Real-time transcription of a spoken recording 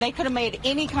They could have made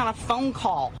any kind of phone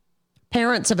call.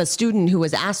 Parents of a student who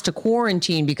was asked to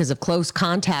quarantine because of close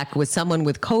contact with someone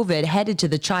with COVID headed to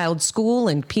the child's school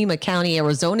in Pima County,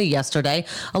 Arizona yesterday,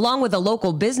 along with a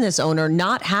local business owner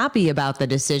not happy about the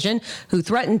decision, who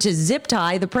threatened to zip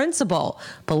tie the principal.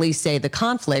 Police say the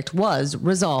conflict was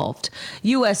resolved.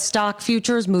 U.S. stock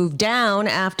futures moved down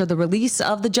after the release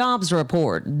of the jobs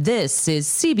report. This is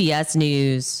CBS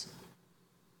News.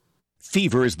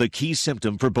 Fever is the key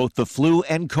symptom for both the flu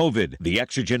and COVID. The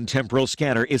Exergen temporal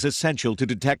scanner is essential to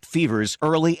detect fevers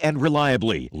early and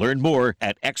reliably. Learn more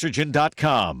at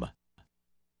Exergen.com.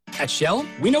 At Shell,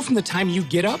 we know from the time you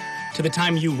get up to the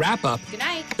time you wrap up, good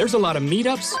night, there's a lot of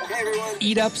meetups,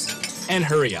 eat-ups, and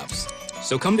hurry-ups.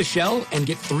 So come to Shell and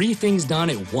get 3 things done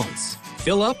at once.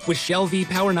 Fill up with Shell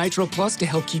V-Power Nitro Plus to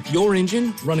help keep your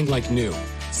engine running like new.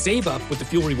 Save up with the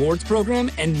Fuel Rewards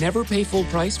program and never pay full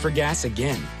price for gas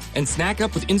again. And snack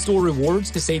up with in-store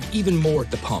rewards to save even more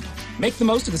at the pump. Make the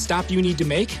most of the stop you need to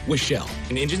make with Shell.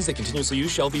 And engines that continuously use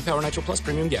Shell V-Power Nitro Plus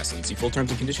Premium Gasoline. See full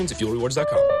terms and conditions at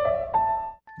fuelrewards.com.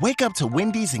 Wake up to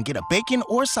Wendy's and get a bacon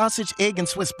or sausage, egg, and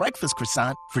Swiss breakfast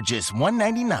croissant for just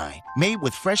 $1.99. Made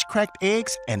with fresh cracked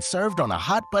eggs and served on a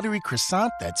hot buttery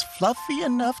croissant that's fluffy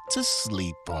enough to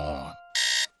sleep on.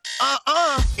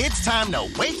 It's time to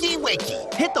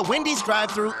wakey. Hit the Wendy's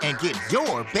drive-thru and get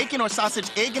your bacon or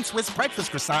sausage, egg, and Swiss breakfast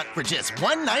croissant for just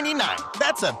 $1.99.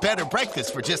 That's a better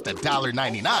breakfast for just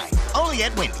 $1.99. Only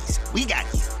at Wendy's. We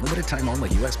got you. Limited time only.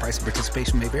 U.S. price and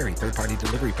participation may vary. Third-party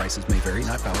delivery prices may vary.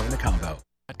 Not valid in a combo.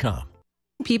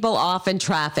 People off in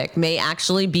traffic may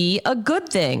actually be a good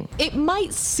thing. It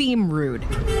might seem rude,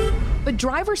 but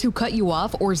drivers who cut you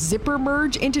off or zipper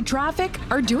merge into traffic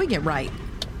are doing it right.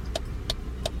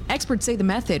 Experts say the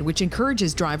method, which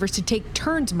encourages drivers to take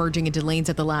turns merging into lanes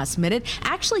at the last minute,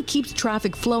 actually keeps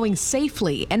traffic flowing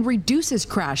safely and reduces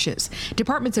crashes.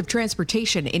 Departments of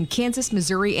Transportation in Kansas,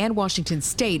 Missouri, and Washington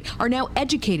State are now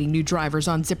educating new drivers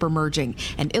on zipper merging,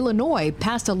 and Illinois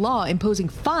passed a law imposing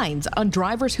fines on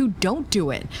drivers who don't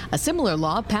do it. A similar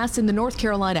law passed in the North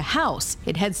Carolina House.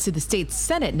 It heads to the state's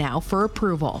Senate now for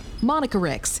approval. Monica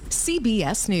Ricks,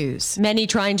 CBS News. Many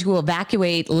trying to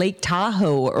evacuate Lake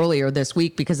Tahoe earlier this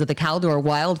week because of the Caldor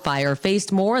wildfire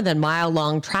faced more than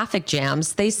mile-long traffic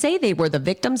jams. They say they were the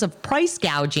victims of price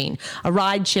gouging. A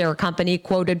rideshare company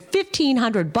quoted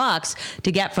 $1,500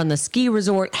 to get from the ski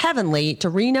resort Heavenly to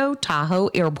Reno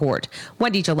Tahoe Airport.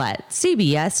 Wendy Gillette,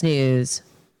 CBS News.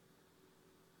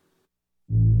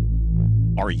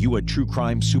 Are you a true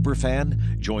crime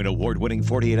superfan? Join award-winning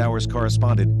 48 Hours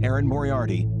correspondent Erin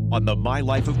Moriarty on the My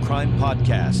Life of Crime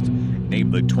podcast.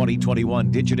 Named the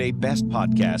 2021 Digiday Best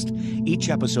Podcast, each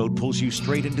episode pulls you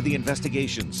straight into the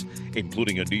investigations,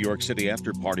 including a New York City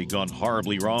after-party gone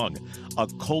horribly wrong, a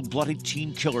cold-blooded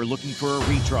teen killer looking for a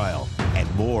retrial,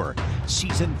 and more.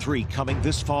 Season 3 coming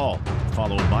this fall.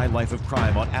 Follow My Life of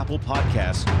Crime on Apple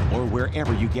Podcasts or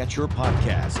wherever you get your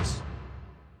podcasts.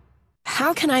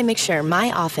 How can I make sure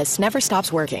my office never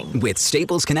stops working? With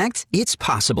Staples Connect, it's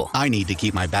possible. I need to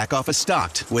keep my back office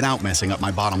stocked without messing up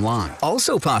my bottom line.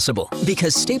 Also possible,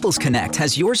 because Staples Connect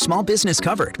has your small business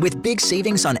covered with big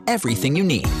savings on everything you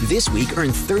need. This week, earn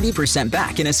 30%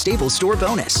 back in a Staples store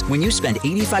bonus when you spend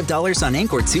 $85 on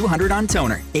ink or $200 on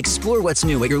toner. Explore what's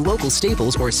new at your local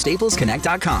Staples or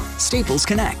staplesconnect.com. Staples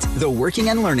Connect, the working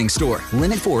and learning store.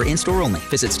 Limit 4 in-store only.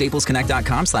 Visit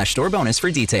staplesconnect.com/store bonus for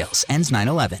details. Ends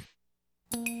 9/11.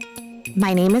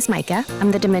 My name is Micah.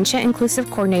 I'm the Dementia Inclusive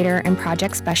Coordinator and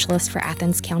Project Specialist for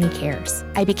Athens County Cares.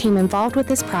 I became involved with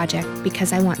this project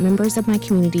because I want members of my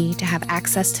community to have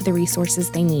access to the resources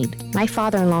they need. My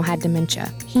father-in-law had dementia.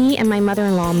 He and my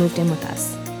mother-in-law moved in with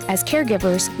us. As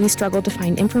caregivers, we struggled to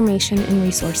find information and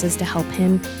resources to help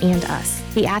him and us.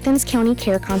 The Athens County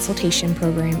Care Consultation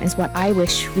Program is what I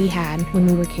wish we had when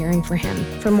we were caring for him.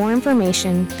 For more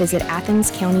information, visit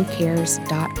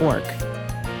athenscountycares.org.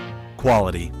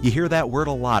 Quality. You hear that word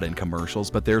a lot in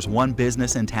commercials, but there's one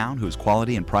business in town whose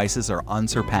quality and prices are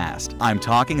unsurpassed. I'm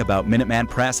talking about Minuteman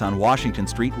Press on Washington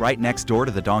Street, right next door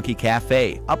to the Donkey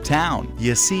Cafe, uptown.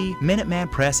 You see,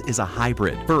 Minuteman Press is a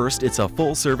hybrid. First, it's a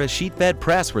full-service sheet bed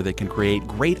press where they can create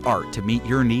great art to meet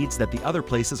your needs that the other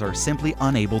places are simply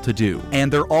unable to do.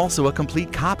 And they're also a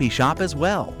complete copy shop as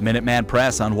well. Minuteman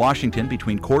Press on Washington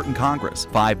between Court and Congress,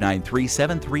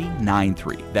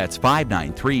 593-7393. That's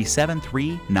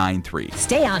 593-7393. 93.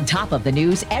 Stay on top of the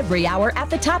news every hour at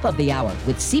the top of the hour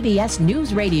with CBS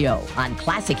News Radio on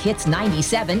Classic Hits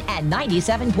 97 and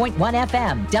 97.1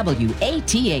 FM,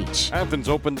 WATH. Athens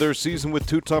opened their season with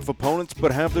 2 tough opponents,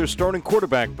 but have their starting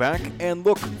quarterback back and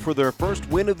look for their first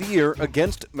win of the year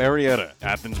against Marietta.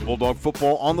 Athens Bulldog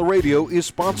football on the radio is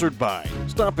sponsored by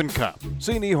Stop & Cop,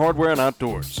 C&E Hardware and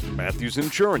Outdoors, Matthews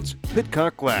Insurance,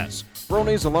 Pitcock Glass,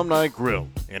 Brony's Alumni Grill,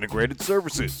 Integrated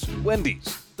Services,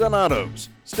 Wendy's, Donato's,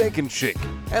 Steak and Shake,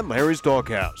 and Larry's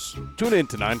Doghouse. Tune in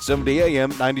to 970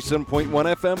 AM, 97.1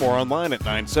 FM, or online at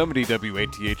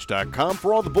 970wath.com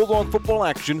for all the Bulldog football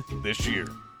action this year.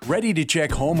 Ready to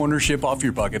check home ownership off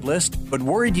your bucket list, but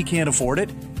worried you can't afford it?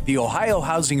 The Ohio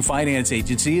Housing Finance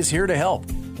Agency is here to help.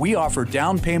 We offer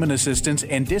down payment assistance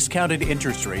and discounted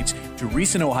interest rates to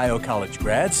recent Ohio college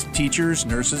grads, teachers,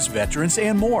 nurses, veterans,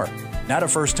 and more. Not a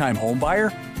first-time home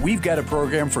buyer? We've got a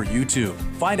program for you too.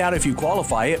 Find out if you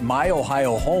qualify at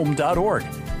myohiohome.org.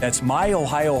 That's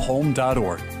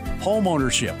myohiohome.org. Home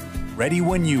ownership, ready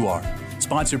when you are.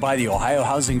 Sponsored by the Ohio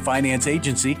Housing Finance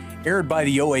Agency, aired by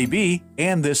the OAB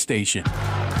and this station.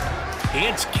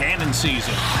 It's cannon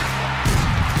season.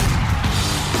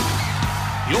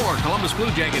 Your Columbus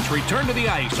Blue Jackets return to the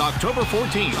ice October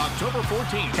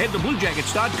 14th. Head to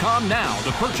BlueJackets.com now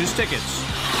to purchase tickets.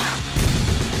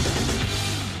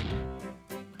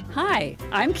 Hi,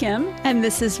 I'm Kim. And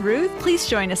this is Ruth. Please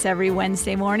join us every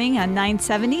Wednesday morning on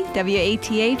 970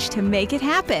 WATH to make it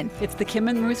happen. It's the Kim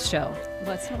and Ruth Show.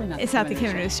 Well, it's really not. It's not the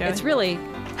Kim and Ruth Show. It's really...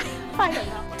 I don't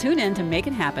know. Tune in to Make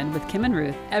It Happen with Kim and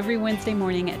Ruth every Wednesday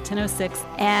morning at 10:06.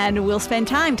 And we'll spend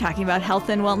time talking about health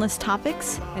and wellness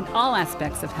topics. And all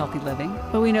aspects of healthy living.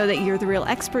 But we know that you're the real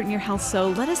expert in your health,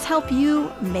 so let us help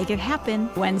you make it happen.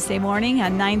 Wednesday morning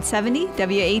on 970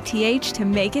 WATH to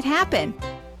make it happen.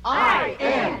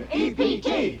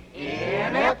 INEPT,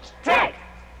 Inept Tech.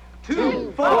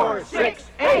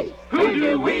 2468. Who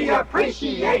do we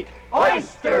appreciate?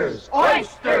 Oysters,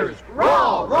 oysters,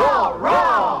 raw, raw,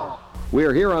 raw.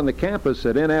 We're here on the campus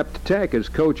at Inept Tech as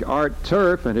Coach Art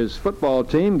Turf and his football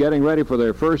team getting ready for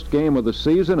their first game of the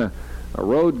season, a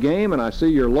road game, and I see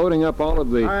you're loading up all of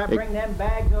the... All right, bring them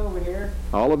bags over here.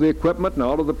 All of the equipment and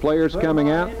all of the players coming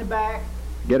out. In the back.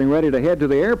 Getting ready to head to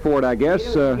the airport, I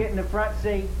guess, Get in the front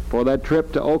seat. For that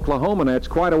trip to Oklahoma. That's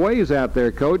quite a ways out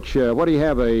there, Coach. What do you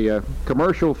have, a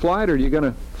commercial flight, or are you going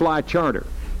to fly charter?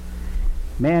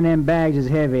 Man, them bags is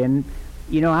heavy, and,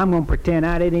 you know, I'm going to pretend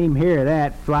I didn't even hear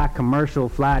that. Fly commercial,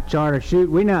 fly charter. Shoot,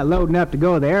 we're not loading up to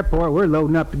go to the airport. We're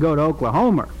loading up to go to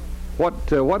Oklahoma.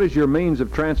 What is your means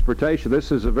of transportation?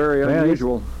 This is a very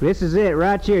unusual... This is it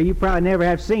right here. You probably never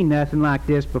have seen nothing like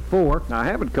this before. I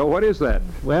haven't, Co. What is that?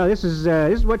 Well, this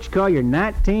is what you call your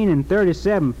 19 and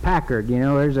 37 Packard. You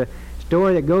know, there's a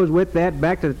story that goes with that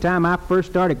back to the time I first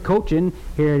started coaching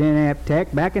here at Inept Tech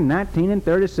back in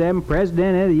 1937.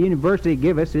 President of the university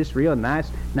gave us this real nice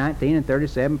 19 and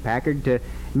 37 Packard to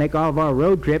make all of our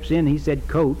road trips in. He said,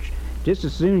 Coach, just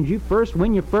as soon as you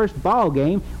win your first ball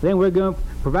game, then we're going to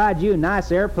provide you a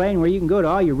nice airplane where you can go to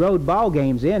all your road ball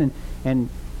games in. And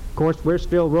of course, we're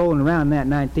still rolling around that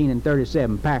 19 and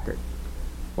 37 Packard.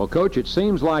 Well, Coach, it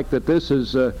seems like that this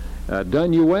has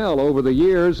done you well over the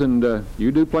years, and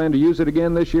you do plan to use it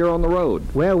again this year on the road.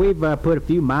 Well, we've put a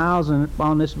few miles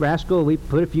on this rascal. We've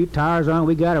put a few tires on.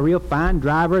 We got a real fine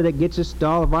driver that gets us to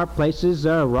all of our places.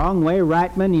 Wrong way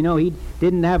Reitman, you know, he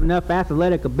didn't have enough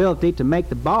athletic ability to make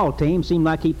the ball team. Seemed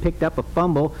like he picked up a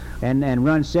fumble and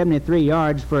run 73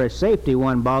 yards for a safety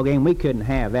one ball game. We couldn't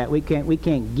have that. We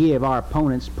can't give our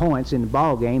opponents points in the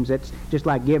ball games. That's just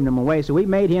like giving them away. So we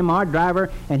made him our driver,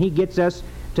 and he gets us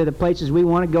to the places we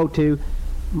want to go to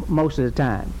most of the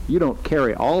time. You don't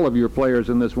carry all of your players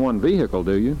in this one vehicle,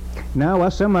 do you? No,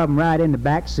 well, some of them ride in the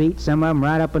back seat, some of them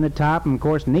ride up on the top, and of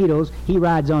course Needles, he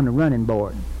rides on the running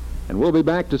board. And we'll be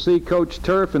back to see Coach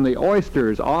Turf and the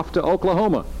Oysters off to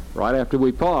Oklahoma right after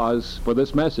we pause for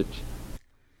this message.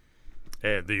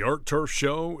 And the Art Turf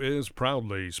Show is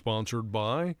proudly sponsored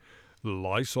by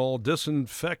Lysol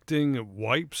Disinfecting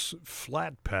Wipes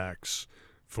Flat Packs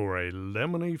for a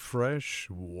lemony fresh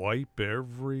wipe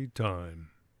every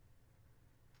time.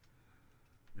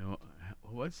 No,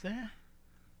 what's that?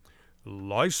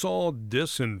 Lysol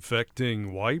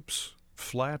Disinfecting Wipes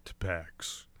Flat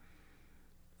Packs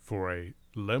for a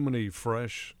lemony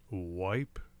fresh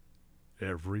wipe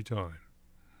every time.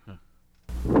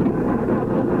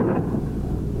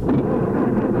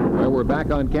 Well, we're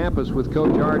back on campus with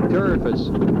Coach Art Turf. His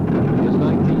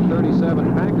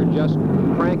 1937 Packard just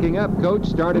cranking up. Coach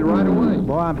started right away.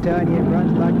 Boy, I'm telling you, it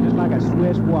runs just like a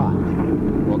Swiss watch.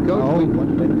 Well, Coach,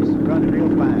 it's running real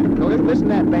fine. Coach, listen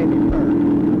to that baby purr.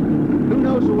 Who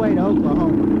knows the way to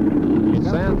Oklahoma? It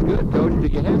sounds good, Coach. Do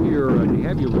you have your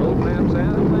road maps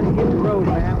out? Somebody get the road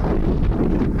map.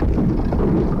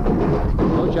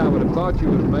 Coach, I would have thought you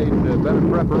would have made better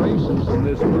preparations than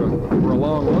this for a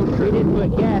long road trip. We didn't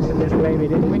put gas in this baby,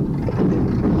 didn't we?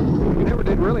 You never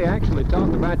did really actually talk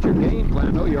about your game plan.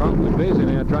 I know you're awfully busy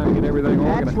now trying to get everything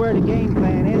organized. That's where the game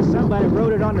plan is. Somebody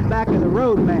wrote it on the back of the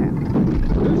road map.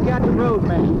 Who's got the road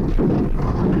map?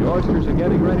 The Oysters are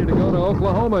getting ready to go to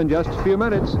Oklahoma in just a few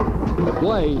minutes to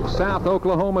play South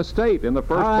Oklahoma State in the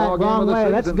first ball game of the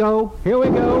season. Let's go. Here we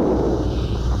go.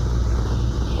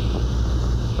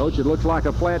 Coach, it looks like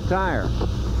a flat tire.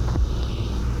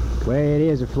 Well, it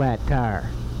is a flat tire.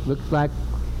 Looks like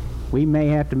we may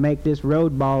have to make this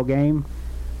road ball game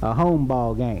a home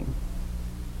ball game.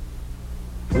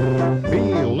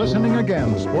 Be listening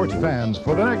again, sports fans,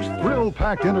 for the next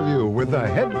thrill-packed interview with the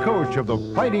head coach of the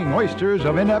Fighting Oysters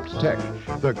of Inept Tech,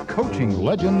 the coaching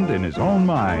legend in his own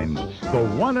mind, the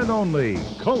one and only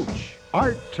Coach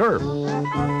Art Turf.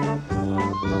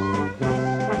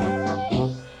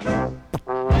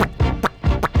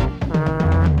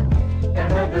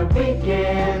 Another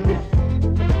weekend,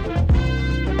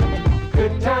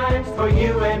 good times for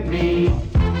you and me.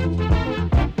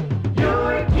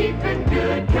 You're keeping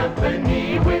good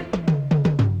company with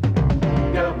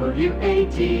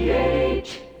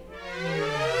WATH.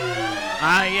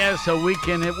 Ah, yes, a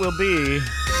weekend it will be.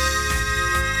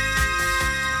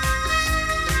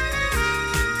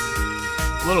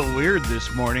 A little weird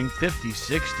this morning,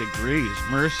 56 degrees,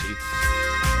 mercy.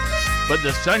 But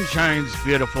the sunshine's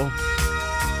beautiful.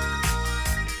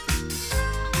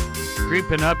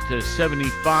 Creeping up to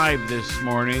 75 this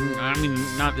morning. I mean,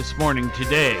 not this morning,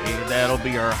 today. That'll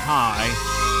be our high.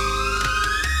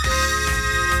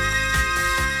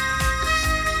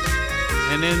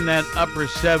 And in that upper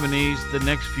 70s the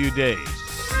next few days.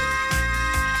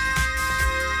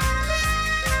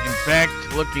 In fact,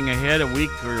 looking ahead a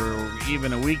week or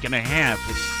even a week and a half,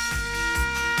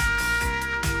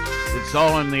 it's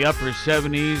all in the upper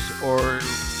 70s or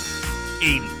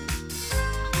 80s.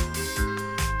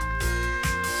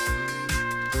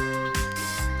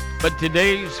 But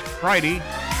today's Friday,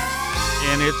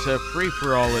 and it's a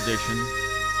free-for-all edition.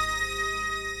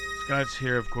 Scott's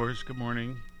here, of course. Good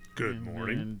morning. Good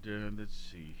morning. And let's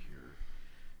see here.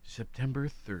 September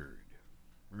 3rd.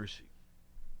 Mercy.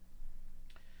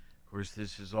 Of course,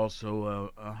 this is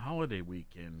also a holiday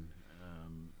weekend.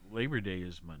 Labor Day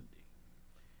is Monday.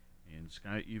 And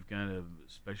Scott, you've got a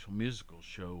special musical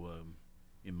show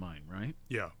in mind, right?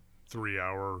 Yeah.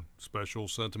 3-hour special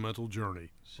sentimental journey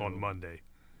on Monday.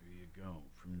 There you go.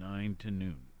 From 9 to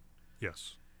noon.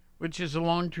 Yes. Which is a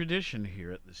long tradition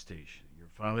here at the station. Your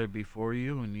father before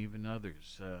you and even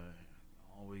others.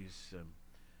 Always,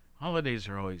 holidays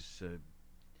are always,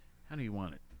 how do you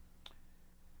want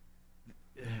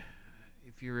it?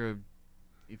 If you're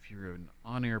an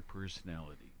on-air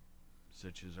personality,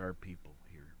 such as our people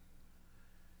here,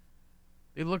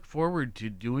 they look forward to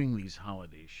doing these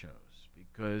holiday shows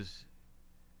because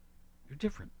they're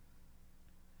different.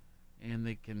 And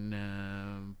they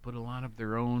can put a lot of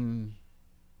their own,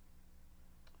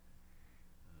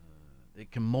 they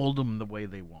can mold them the way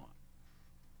they want.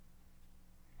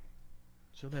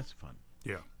 So that's fun.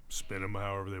 Yeah, spin them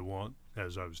however they want.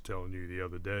 As I was telling you the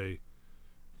other day,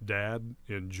 Dad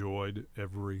enjoyed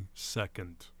every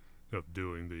second of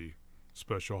doing the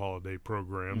special holiday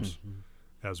programs,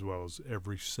 as well as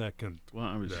every second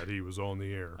that he was on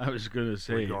the air. I was going to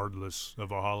say, regardless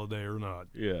of a holiday or not.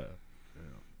 Yeah.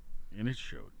 And it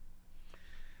showed.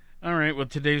 All right, well,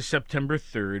 today's September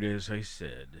 3rd, as I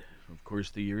said. Of course,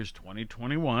 the year is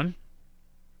 2021.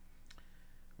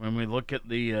 When we look at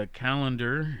the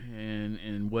calendar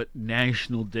and what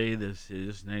National Day this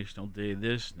is, National Day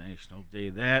this, National Day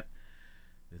that,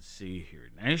 let's see here.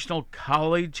 National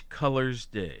College Colors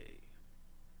Day.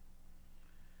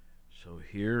 So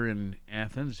here in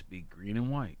Athens, it'd be green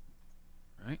and white,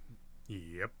 right?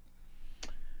 Yep.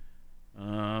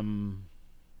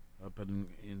 Up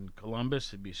in Columbus,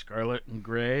 it'd be scarlet and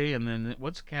gray. And then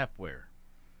what's Cap wear?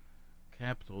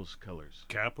 Capital's colors.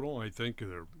 Capital, I think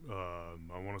they're,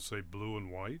 I want to say blue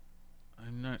and white.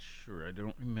 I'm not sure. I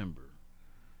don't remember.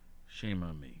 Shame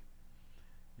on me.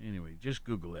 Anyway, just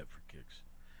Google that for kicks.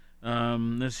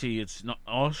 Let's see. It's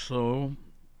also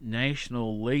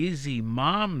National Lazy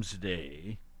Moms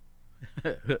Day.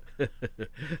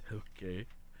 Okay.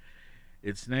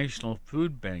 It's National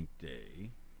Food Bank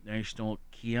Day. National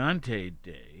Chianti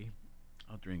Day.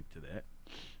 I'll drink to that.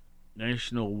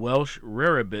 National Welsh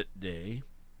Rarebit Day.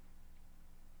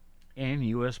 And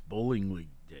U.S. Bowling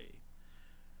League Day.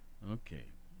 Okay.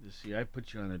 See, I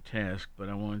put you on a task, but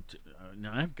I want to...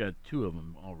 now, I've got two of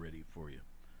them already for you.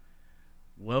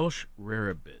 Welsh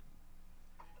rarebit.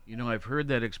 You know, I've heard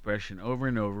that expression over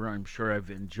and over. I'm sure I've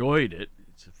enjoyed it.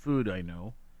 It's a food I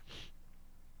know.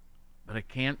 But I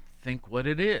can't think what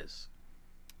it is.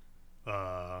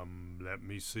 Let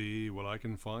me see what I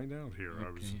can find out here. Okay.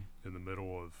 I was in the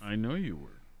middle of... I know you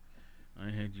were. I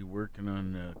had you working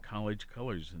on college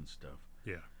colors and stuff.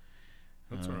 Yeah.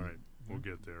 That's all right. We'll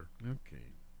get there.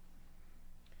 Okay.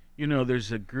 You know,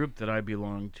 there's a group that I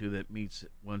belong to that meets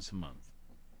once a month.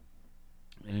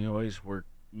 And they always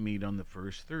meet on the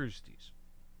first Thursdays.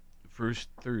 The first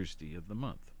Thursday of the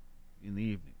month in the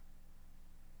evening.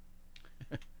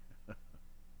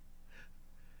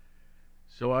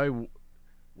 So I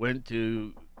went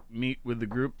to meet with the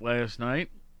group last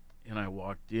night, and I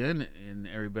walked in, and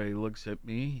everybody looks at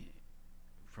me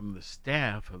from the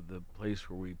staff of the place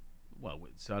where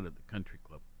it's out at the country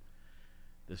club.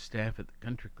 The staff at the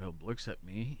country club looks at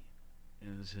me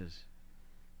and says,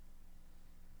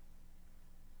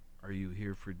 "Are you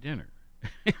here for dinner?"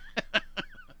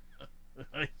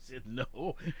 I said,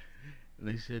 "No." And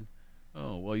they said,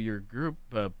 "Oh, well, your group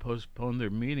postponed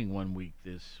their meeting 1 week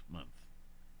this month."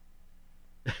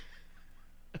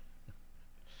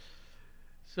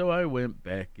 So I went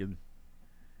back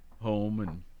home,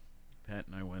 and Pat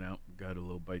and I went out and got a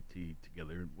little bite to eat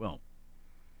together. Well,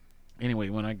 anyway,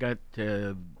 when I got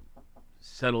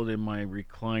settled in my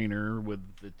recliner with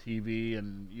the TV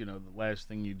and, you know, the last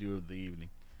thing you do of the evening,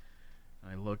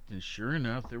 I looked, and sure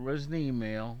enough, there was an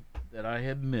email that I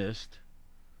had missed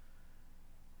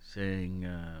saying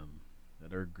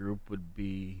that our group would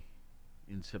be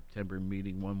in September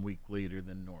meeting 1 week later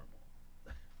than normal.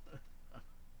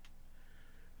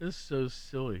 This is so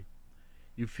silly.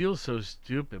 You feel so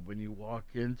stupid when you walk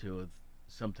into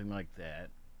something like that.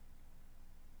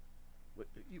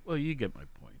 Well, you get my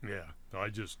point. Yeah, I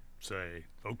just say,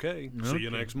 okay, see you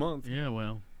next month. Yeah,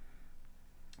 well,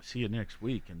 see you next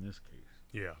week in this case.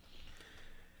 Yeah.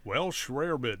 Welsh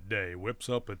Rarebit Day whips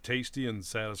up a tasty and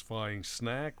satisfying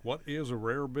snack. What is a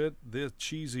rarebit? This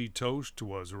cheesy toast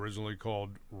was originally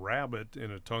called rabbit in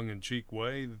a tongue-in-cheek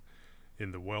way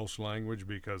in the Welsh language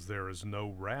because there is no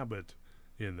rabbit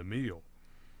in the meal.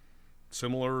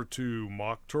 Similar to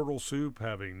mock turtle soup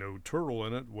having no turtle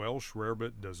in it, Welsh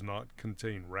rarebit does not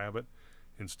contain rabbit.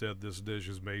 Instead, this dish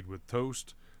is made with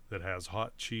toast that has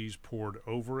hot cheese poured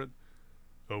over it.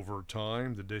 Over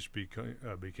time, the dish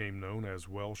became known as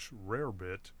Welsh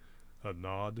rarebit, a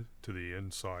nod to the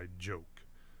inside joke.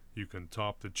 You can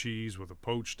top the cheese with a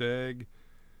poached egg,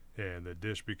 and the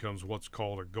dish becomes what's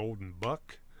called a golden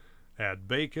buck. Add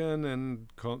bacon, and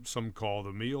some call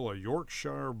the meal a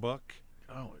Yorkshire buck.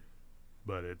 Oh.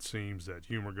 But it seems that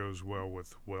humor goes well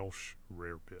with Welsh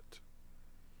rarebit.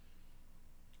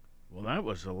 Well, that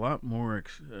was a lot more,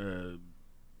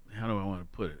 how do I want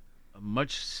to put it, a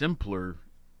much simpler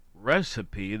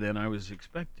recipe than I was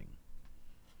expecting.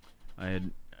 I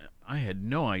had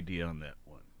no idea on that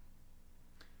one.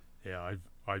 Yeah,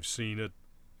 I've seen it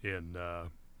in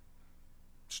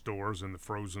stores in the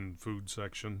frozen food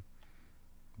section.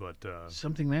 But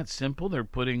something that simple they're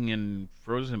putting in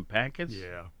frozen packets?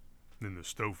 Yeah, in the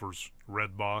Stouffer's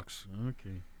red box.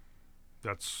 Okay.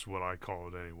 That's what I call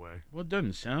it anyway. Well, it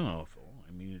doesn't sound awful.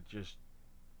 I mean, it just...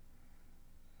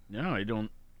 No, I don't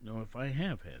know if I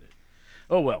have had it.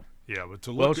 Oh, well. Yeah, but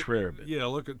to Welsh rarebit. Yeah,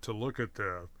 look at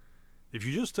the... If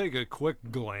you just take a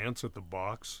quick glance at the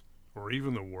box, or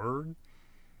even the word,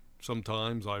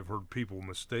 sometimes I've heard people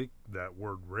mistake that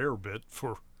word rarebit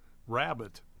for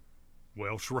rabbit.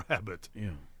 Welsh rabbit.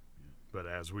 Yeah. But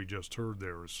as we just heard,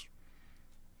 there's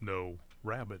no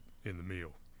rabbit in the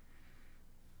meal.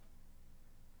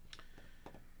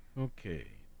 Okay.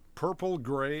 Purple,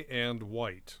 gray, and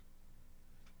white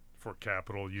for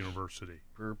Capital University.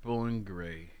 Purple and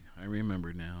gray. I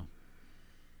remember now.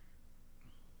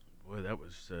 Boy, that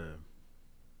was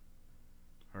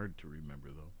hard to remember,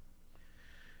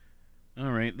 though.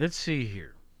 All right, let's see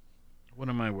here. What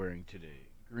am I wearing today?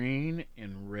 Green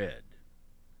and red.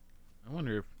 I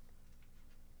wonder if...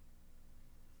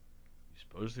 You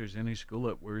suppose there's any school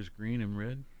that wears green and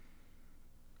red?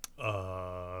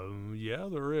 Yeah,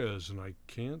 there is, and I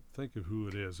can't think of who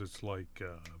it is. It's like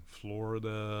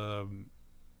Florida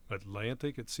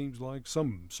Atlantic, it seems like.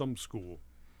 Some school,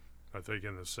 I think,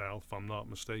 in the South, if I'm not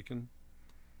mistaken.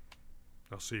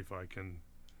 I'll see if I can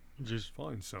just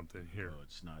find something here. Oh,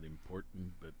 it's not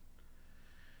important, but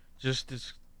just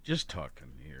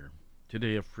talking here.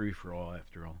 Today a free-for-all,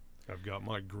 after all. I've got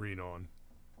my green on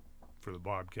for the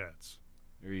Bobcats.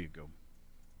 There you go.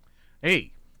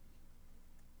 Hey,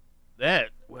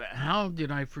 how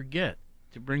did I forget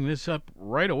to bring this up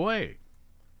right away?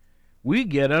 We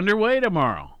get underway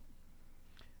tomorrow.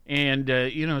 And,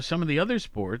 some of the other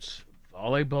sports,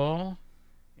 volleyball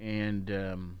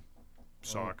and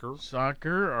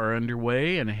soccer are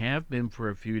underway and have been for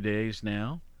a few days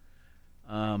now.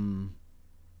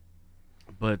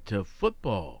 But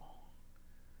football,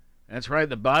 that's right,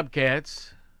 the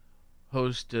Bobcats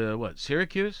host,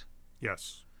 Syracuse?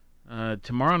 Yes.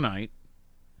 Tomorrow night,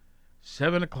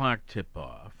 7 o'clock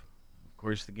tip-off. Of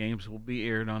course, the games will be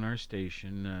aired on our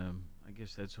station. I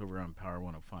guess that's over on Power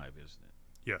 105, isn't it?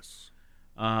 Yes.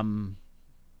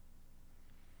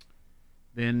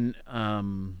 Then a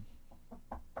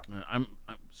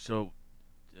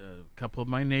couple of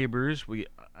my neighbors,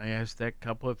 I asked that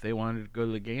couple if they wanted to go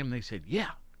to the game. They said,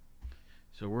 yeah.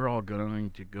 So we're all going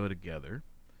to go together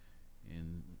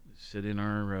and sit in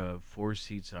our 4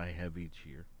 seats I have each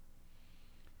year.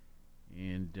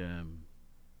 And,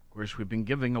 of course, we've been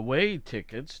giving away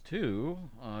tickets, too,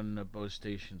 on both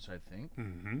stations, I think.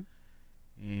 Mm-hmm.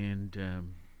 And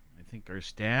I think our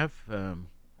staff,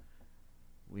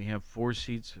 we have 4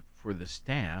 seats for the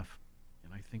staff,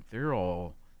 and I think they're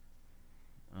all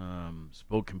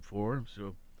spoken for.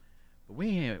 So, but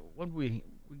we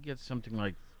get something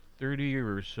like 30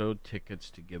 or so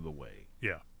tickets to give away.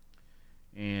 Yeah.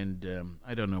 And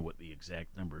I don't know what the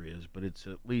exact number is, but it's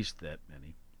at least that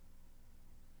many.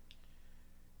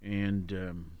 And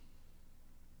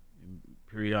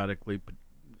periodically,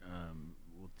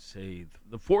 we'll say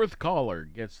the 4th caller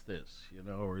gets this,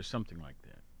 or something like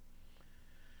that.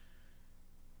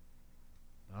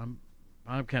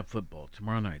 Bobcat football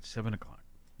tomorrow night, 7 o'clock.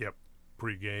 Yep.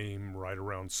 Pre-game right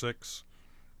around 6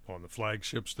 on the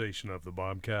flagship station of the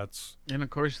Bobcats. And,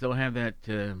 of course, they'll have that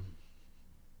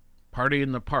party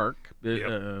in the park,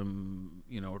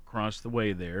 across the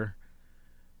way there.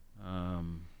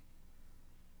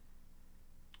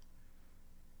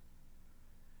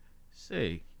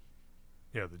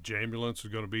 Yeah, the Jambulance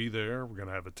is going to be there. We're going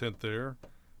to have a tent there.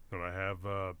 Going to have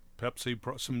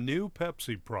some new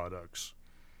Pepsi products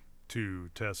to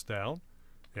test out,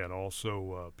 and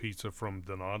also pizza from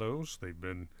Donato's. They've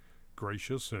been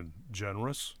gracious and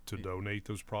generous to donate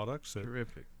those products that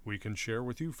Terrific. We can share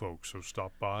with you folks. So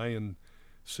stop by and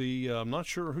see. I'm not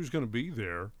sure who's going to be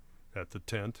there at the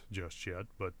tent just yet,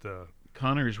 but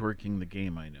Connor's working the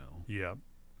game, I know. Yeah.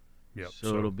 Yep.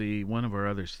 So it'll be one of our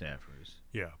other staffers.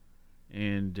 Yeah.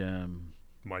 And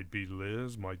might be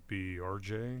Liz, might be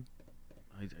RJ.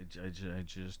 I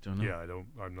just don't know. Yeah,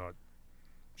 I'm not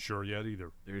sure yet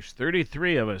either. There's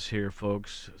 33 of us here,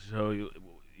 folks. So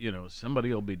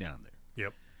somebody will be down there.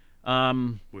 Yep.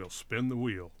 We'll spin the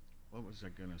wheel. What was I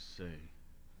gonna say?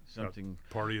 Something.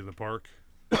 Party in the park.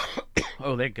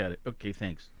 Oh, they got it. Okay,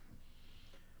 thanks.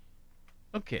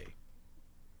 Okay.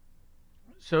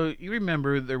 So you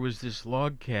remember there was this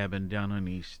log cabin down on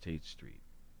East State Street.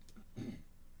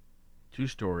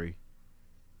 2-story,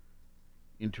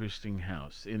 interesting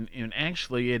house. And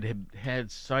actually it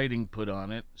had siding put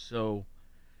on it, so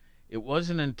it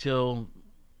wasn't until,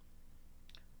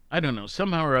 I don't know,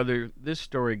 somehow or other, this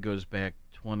story goes back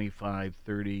 25,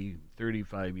 30,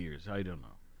 35 years. I don't know.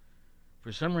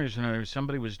 For some reason or other,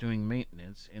 somebody was doing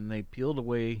maintenance, and they peeled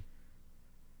away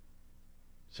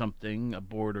something, a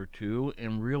board or two,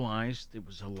 and realized it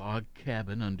was a log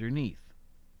cabin underneath.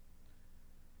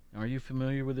 Now, are you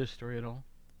familiar with this story at all?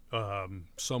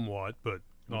 Somewhat, but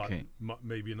not, okay.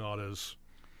 Maybe not as.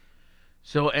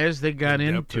 So as they got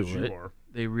into it, are.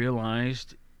 They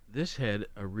realized this had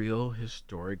a real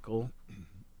historical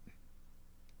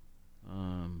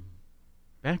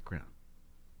background.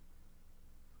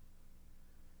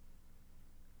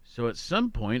 So at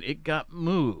some point, it got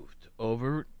moved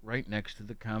over right next to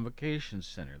the Convocation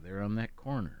Center, there on that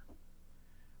corner,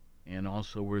 and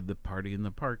also where the Party in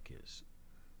the Park is.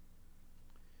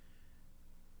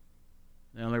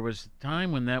 Now, there was a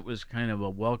time when that was kind of a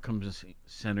welcome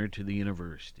center to the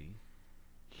university.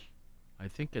 I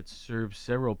think it served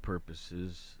several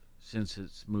purposes since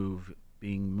it's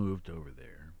being moved over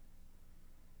there.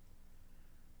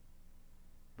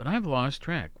 But I've lost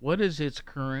track. What is its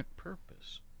current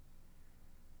purpose?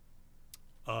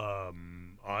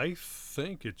 I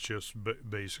think it's just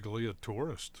basically a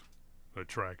tourist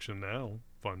attraction now,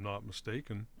 if I'm not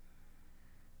mistaken.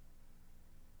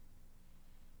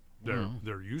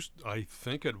 There used, I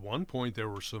think at one point there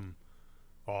were some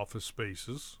office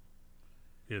spaces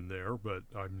in there, but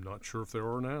I'm not sure if there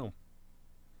are now.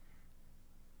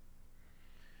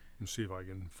 Let's see if I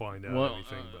can find out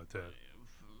anything about that.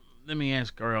 Let me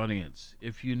ask our audience,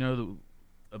 if you know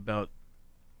about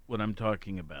what I'm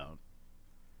talking about,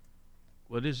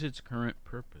 what is its current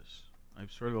purpose?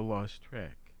 I've sort of lost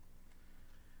track.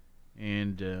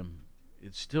 And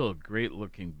it's still a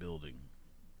great-looking building.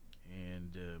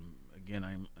 And again,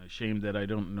 I'm ashamed that I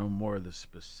don't know more of the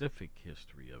specific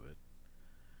history of it.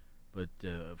 But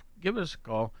give us a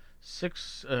call.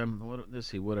 Let's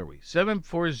see, what are we?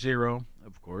 740,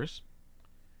 of course,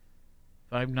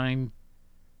 592-6646.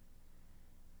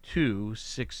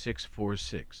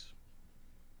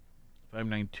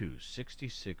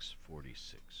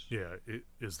 592-6646. Yeah,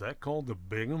 is that called the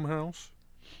Bingham House?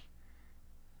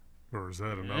 Or is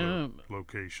that another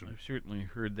location? I've certainly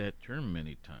heard that term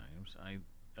many times.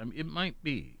 It might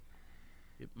be.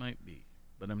 It might be,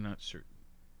 but I'm not certain.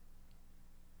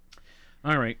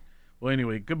 All right. Well,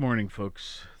 anyway, good morning,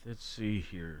 folks. Let's see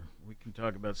here. We can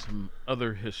talk about some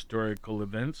other historical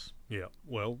events. Yeah,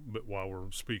 well, but while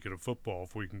we're speaking of football,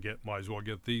 if we can might as well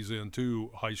get these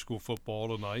into high school football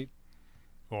tonight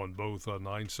on both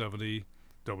 970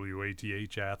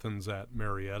 WATH Athens at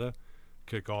Marietta.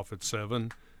 Kickoff at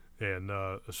 7. And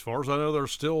as far as I know,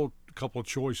 there's still a couple of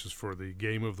choices for the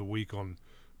game of the week on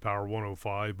Power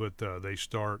 105, but they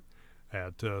start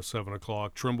at 7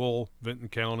 o'clock. Trimble, Vinton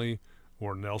County,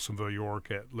 or Nelsonville,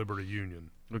 York at Liberty Union.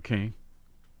 Okay.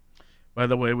 By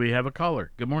the way, we have a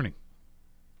caller. Good morning.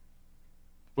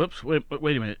 Whoops, wait a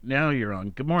minute. Now you're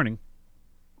on. Good morning.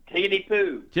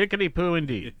 Tickety-poo. Tickety-poo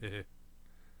indeed.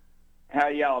 How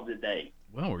y'all today?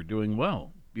 Well, we're doing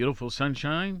well. Beautiful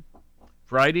sunshine.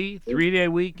 Friday, 3-day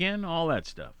weekend, all that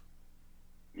stuff.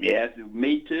 Yes,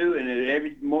 me too. And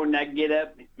every morning I get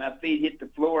up, my feet hit the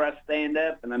floor, I stand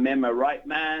up, and I'm in my right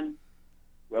mind.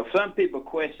 Well, some people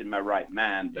question my right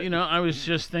mind. But... I was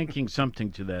just thinking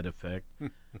something to that effect.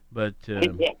 But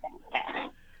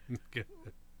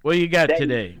what you got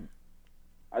today?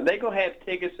 Are they going to have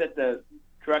tickets at the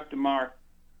truck tomorrow?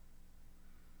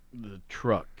 The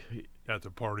truck? At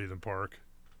the Party in the Park?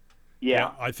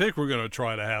 Yeah. I think we're going to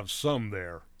try to have some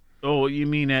there. Oh, you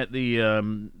mean at the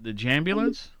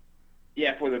Jambulance?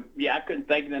 Yeah, I couldn't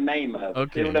think of the name of it.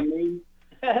 Okay. See what I mean?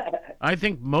 I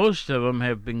think most of them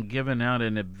have been given out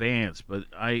in advance, but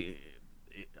I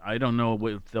don't know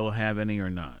if they'll have any or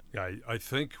not. Yeah, I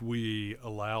think they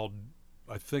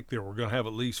were going to have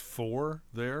at least 4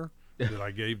 there that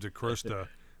I gave to Krista.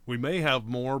 We may have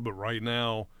more, but right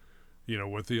now,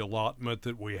 with the allotment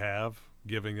that we have,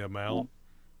 giving them out,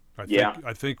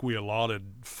 I think we allotted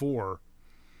 4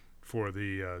 for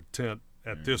the tent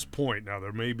at this point. Now,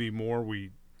 there may be more.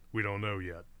 We don't know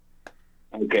yet.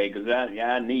 Okay, because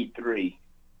I need 3.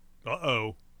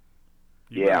 Uh-oh.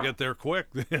 You better get there quick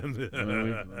then.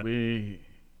 I'll be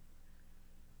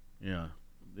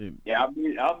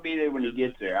there when he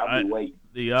gets there. I'll be waiting.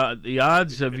 The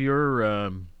odds of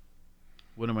your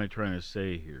what am I trying to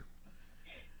say here?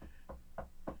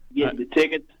 Get the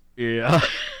tickets? Yeah.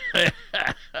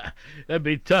 That'd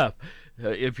be tough.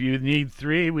 If you need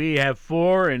 3, we have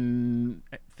 4, and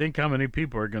think how many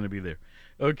people are going to be there.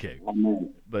 Okay.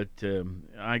 But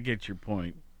I get your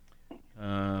point.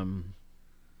 Let's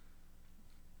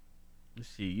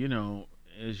see,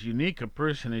 as unique a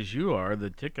person as you are,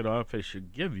 the ticket office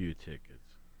should give you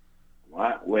tickets.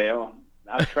 Well,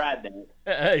 I tried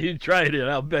that. You tried it.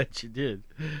 I'll bet you did.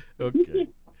 Okay.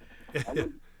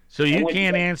 So you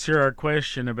can't answer our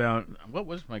question about, what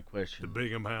was my question? The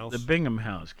Bingham House. The Bingham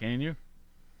House, can you?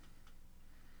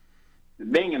 The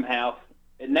Bingham House.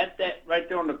 Isn't that right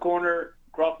there on the corner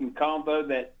across from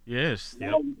Combo? Yes,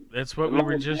 that's what we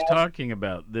were just talking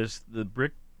about.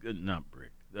 The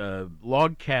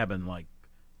log cabin, like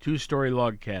 2-story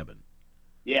log cabin.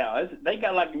 Yeah, they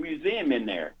got like a museum in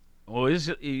there. Oh, is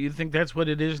it? You think that's what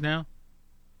it is now?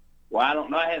 Well, I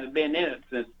don't know. I haven't been in it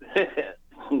since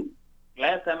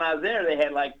last time I was there. They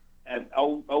had like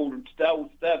old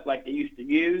stuff like they used to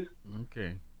use.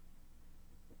 Okay.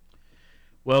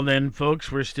 Well, then,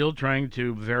 folks, we're still trying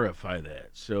to verify that.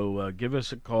 So give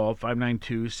us a call,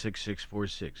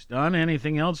 592-6646. Don,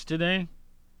 anything else today?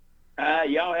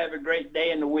 Y'all have a great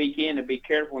day in the weekend, and be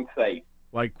careful and safe.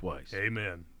 Likewise.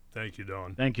 Amen. Thank you,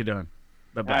 Don. Thank you, Don.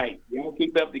 Bye-bye. All right. Y'all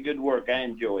keep up the good work. I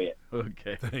enjoy it.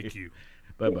 Okay. Thank you.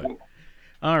 Bye-bye.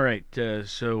 All right.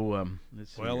 Let's see.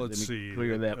 Let's see.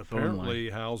 Clear that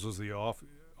apparently phone line. Houses the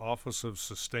Office of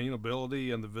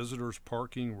Sustainability and the Visitors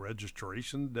Parking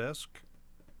Registration Desk.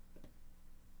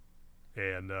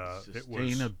 And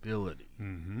sustainability.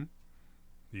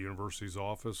 The university's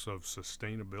Office of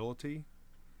Sustainability.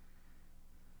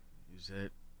 Does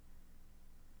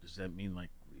that mean like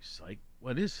recycle?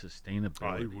 What is sustainability?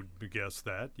 I would guess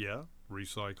that, yeah.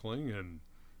 Recycling and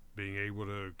being able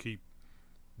to keep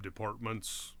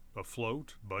departments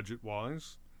afloat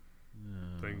budget-wise.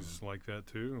 Things like that,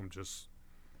 too. I'm just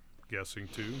guessing,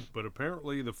 too. But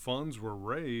apparently the funds were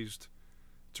raised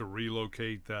to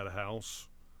relocate that house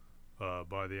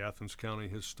by the Athens County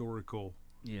Historical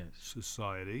Yes.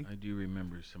 Society. I do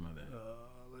remember some of that.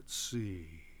 Let's see.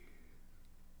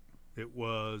 It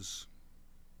was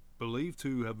believed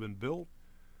to have been built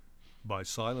by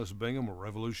Silas Bingham, a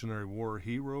Revolutionary War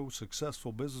hero,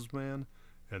 successful businessman,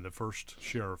 and the first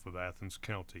sheriff of Athens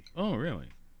County. Oh, really?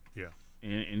 Yeah.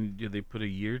 And did they put a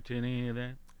year to any of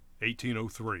that?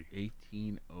 1803.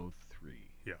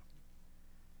 1803. Yeah.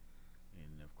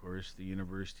 And, of course, the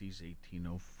university's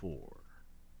 1804.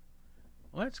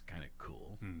 Well, that's kind of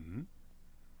cool. Mm-hmm.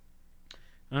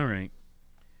 All right.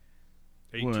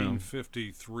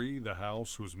 1853, the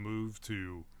house was moved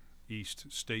to East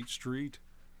State Street.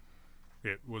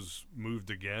 It was moved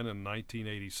again in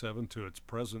 1987 to its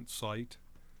present site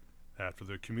after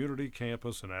the community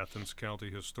campus and Athens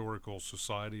County Historical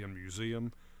Society and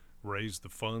Museum raised the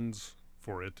funds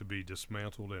for it to be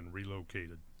dismantled and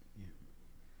relocated. Yeah.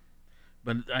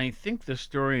 But I think the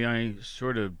story I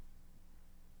sort of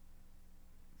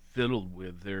fiddled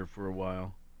with there for a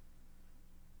while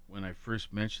when I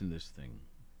first mentioned this thing.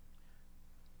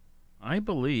 I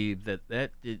believe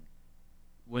that did,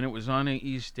 when it was on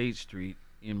East State Street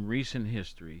in recent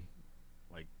history,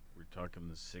 like we're talking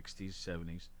the 60s,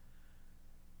 70s,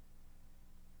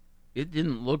 it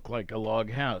didn't look like a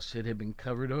log house. It had been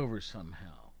covered over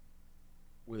somehow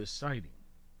with a siding.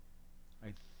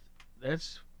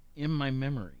 That's in my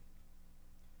memory.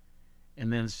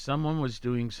 And then someone was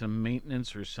doing some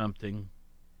maintenance or something,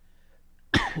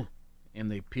 and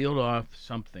they peeled off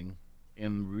something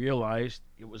and realized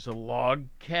it was a log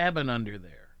cabin under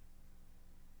there.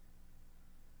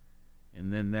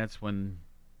 And then that's when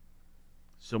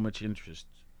so much interest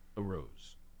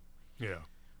arose. Yeah.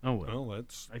 Oh, well.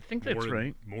 I think that's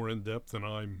right. More in depth than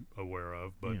I'm aware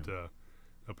of, but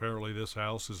apparently this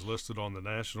house is listed on the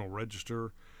National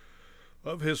Register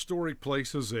of Historic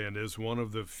Places and is one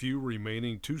of the few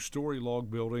remaining two-story log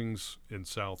buildings in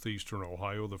southeastern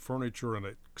Ohio. The furniture and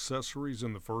accessories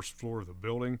in the first floor of the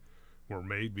building were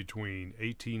made between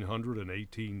 1800 and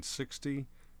 1860,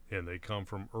 and they come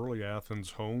from early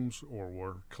Athens homes or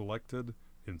were collected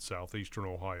in southeastern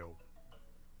Ohio.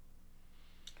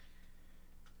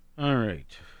 All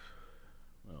right.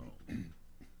 Well,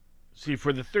 see,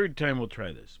 for the third time, we'll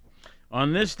try this.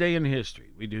 On this day in history,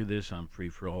 we do this on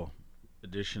free-for-all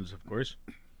editions, of course.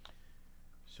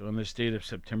 So on this date of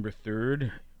September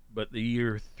 3rd, but the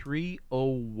year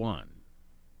 301,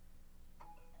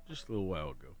 just a little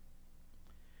while ago,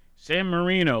 San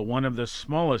Marino, one of the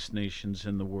smallest nations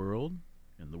in the world,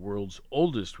 and the world's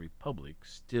oldest republic,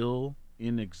 still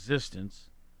in existence,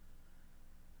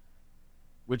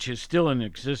 which is still in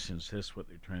existence, that's what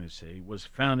they're trying to say, was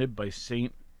founded by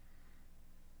Saint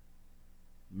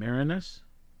Marinus.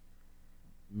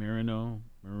 Marinus.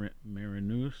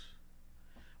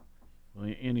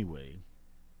 Well, anyway,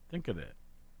 think of that.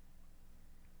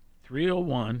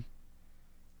 301,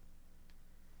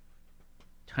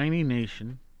 tiny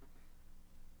nation,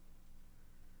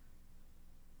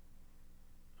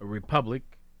 a republic,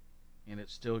 and it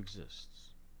still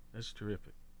exists. That's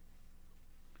terrific.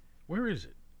 Where is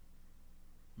it?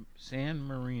 San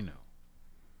Marino.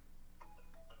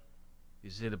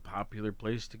 Is it a popular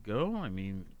place to go? I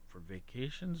mean, for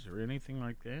vacations or anything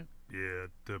like that? Yeah,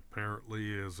 it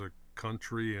apparently is a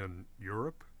country in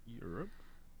Europe. Europe?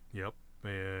 Yep.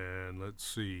 And let's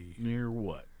see. Near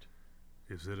what?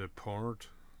 Is it a part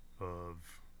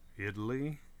of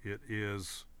Italy? It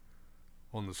is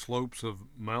on the slopes of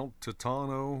Mount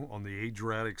Titano on the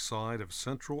Adriatic side of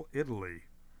central Italy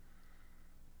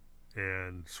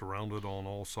and surrounded on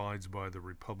all sides by the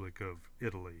Republic of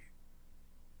Italy.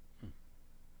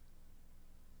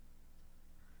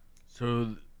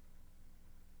 So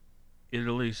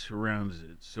Italy surrounds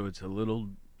it, so it's a little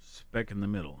speck in the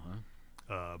middle, huh?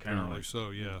 Apparently like,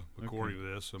 so, yeah. According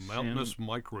to this, a mountainous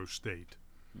microstate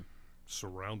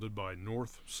surrounded by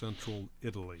north-central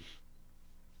Italy.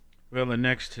 Well, the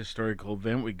next historical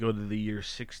event, we go to the year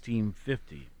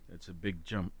 1650. That's a big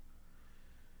jump.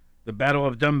 The Battle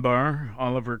of Dunbar,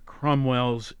 Oliver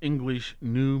Cromwell's English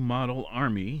New Model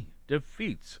Army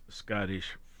defeats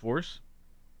Scottish force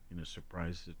in a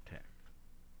surprise attack.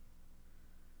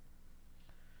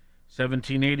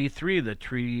 1783, the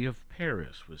Treaty of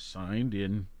Paris was signed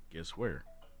in, guess where?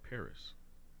 Paris.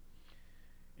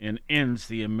 And ends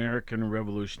the American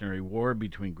Revolutionary War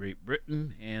between Great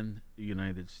Britain and the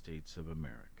United States of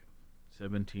America.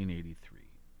 1783.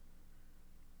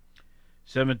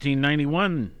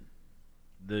 1791,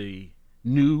 the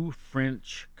new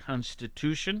French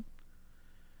Constitution,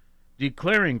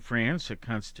 declaring France a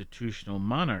constitutional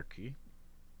monarchy,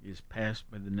 is passed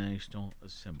by the National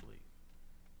Assembly.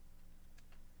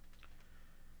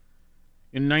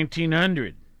 In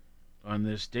 1900, On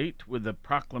this date, with a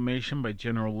proclamation by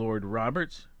General Lord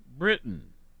Roberts,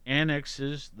 Britain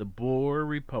annexes the Boer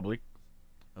Republic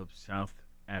of South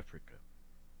Africa.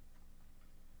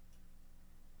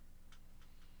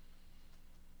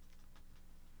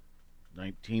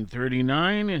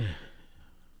 (1939)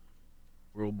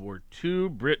 World War II.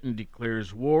 Britain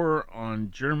declares war on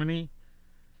Germany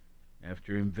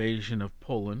after invasion of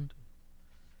Poland.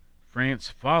 France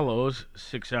follows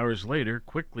 6 hours later,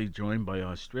 quickly joined by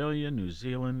Australia, New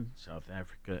Zealand, South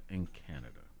Africa, and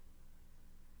Canada.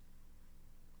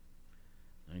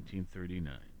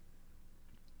 1939.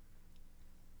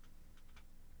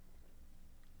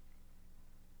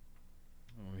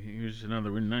 Oh, here's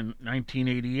another one.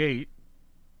 1988.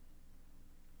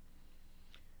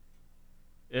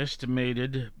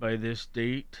 Estimated by this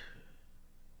date,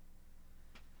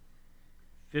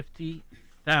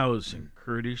 50,000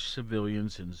 Kurdish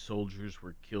civilians and soldiers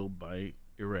were killed by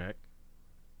Iraq,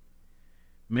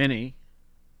 many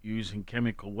using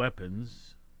chemical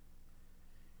weapons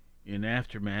in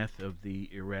aftermath of the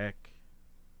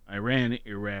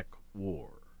Iran-Iraq war.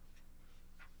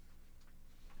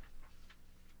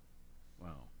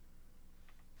 Wow.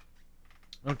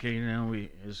 Okay, now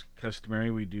as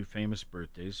customary, we do famous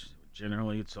birthdays.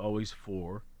 Generally, it's always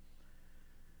 4.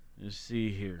 Let's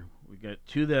see here. We got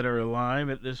 2 that are alive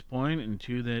at this point and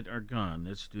 2 that are gone.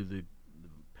 Let's do the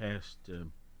past.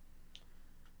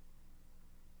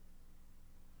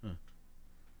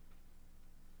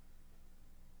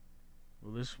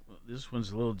 Well, this one's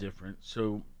a little different.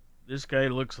 So this guy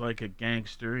looks like a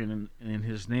gangster, and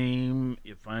his name,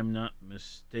 if I'm not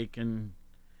mistaken,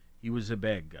 he was a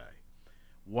bad guy.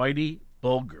 Whitey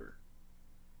Bulger,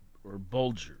 or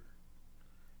Bulger,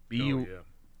 B-U-L-G-E-R.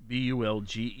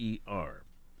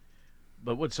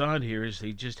 But what's odd here is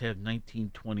they just have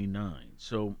 1929.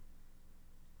 So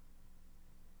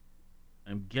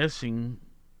I'm guessing...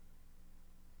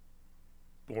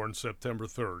 Born September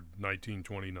 3rd,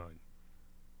 1929.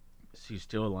 Is he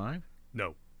still alive?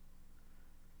 No.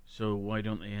 So why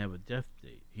don't they have a death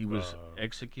date? He was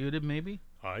executed, maybe?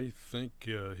 I think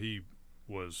he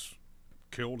was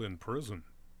killed in prison.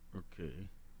 Okay.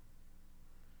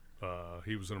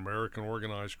 He was an American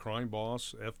organized crime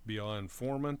boss, FBI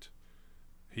informant.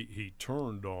 He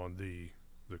turned on the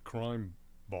crime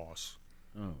boss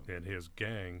and his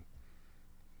gang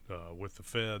with the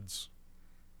feds.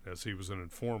 As he was an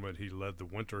informant, he led the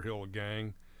Winter Hill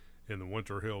gang in the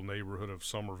Winter Hill neighborhood of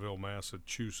Somerville,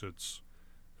 Massachusetts,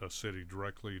 a city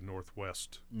directly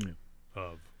northwest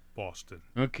of Boston.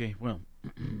 Okay, well,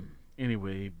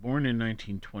 anyway, born in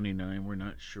 1929. We're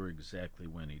not sure exactly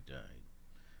when he died.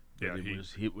 Yeah,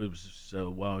 he was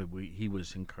while he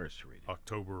was incarcerated.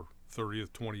 October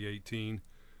 30th, 2018.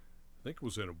 I think it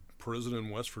was in a prison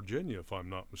in West Virginia, if I'm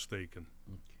not mistaken.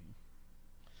 Okay.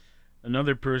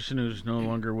 Another person who's no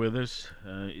longer with us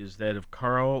is that of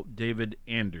Carl David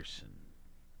Anderson.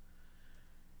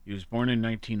 He was born in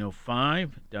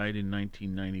 1905, died in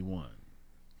 1991.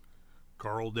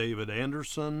 Carl David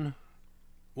Anderson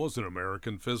was an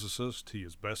American physicist. He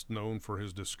is best known for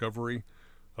his discovery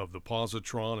of the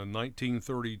positron in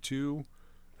 1932,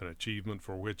 an achievement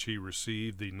for which he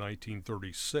received the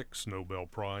 1936 Nobel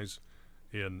Prize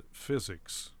in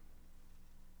Physics.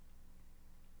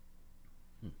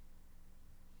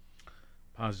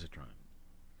 Positron.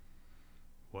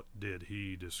 What did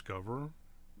he discover?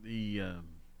 The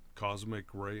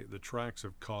cosmic ray, the tracks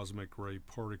of cosmic ray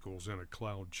particles in a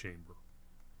cloud chamber.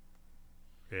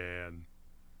 And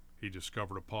he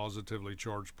discovered a positively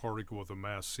charged particle with a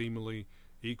mass seemingly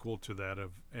equal to that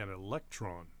of an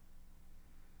electron.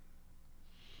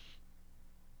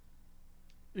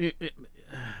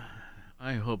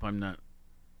 I hope I'm not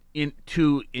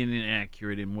too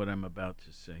inaccurate in what I'm about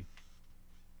to say.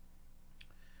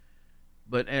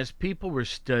 But as people were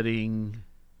studying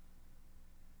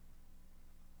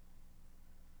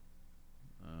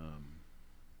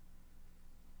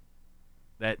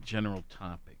that general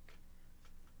topic.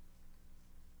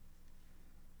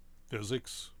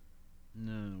 Physics?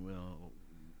 No, well,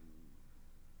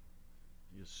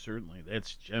 yes, certainly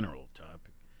that's general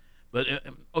topic. But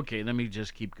okay, let me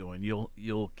just keep going.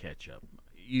 You'll catch up.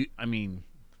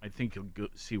 I think you'll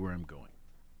see where I'm going.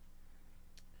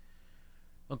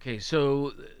 Okay,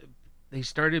 so they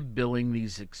started building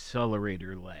these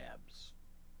accelerator labs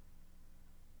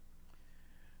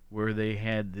where they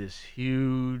had this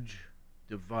huge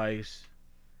device.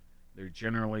 They're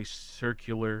generally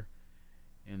circular,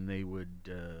 and they would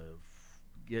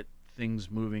get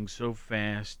things moving so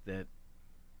fast that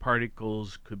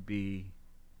particles could be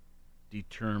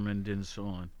determined and so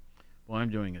on. Well, I'm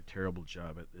doing a terrible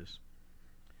job at this.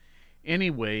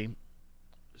 Anyway,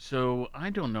 So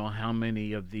I don't know how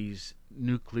many of these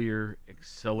nuclear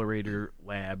accelerator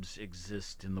labs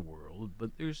exist in the world,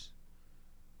 but there's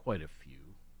quite a few.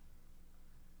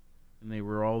 And they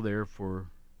were all there for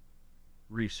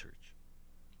research.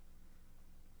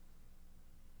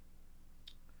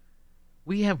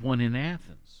 We have one in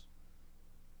Athens.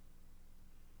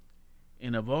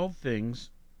 And of all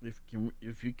things, if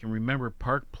you can remember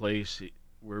Park Place,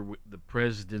 where the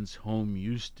president's home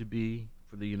used to be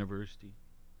for the university,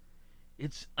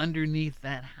 it's underneath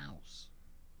that house.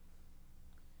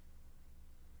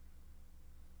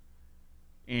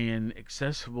 And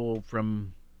accessible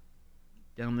from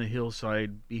down the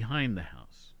hillside behind the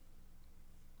house.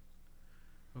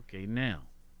 Okay, now,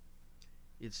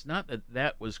 it's not that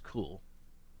that was cool.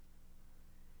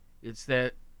 It's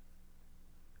that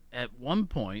at one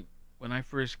point, when I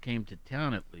first came to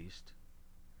town at least,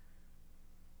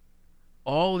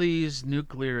 all these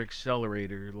nuclear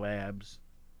accelerator labs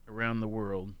around the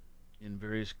world in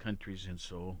various countries and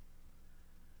so,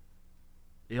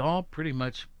 they all pretty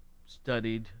much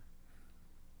studied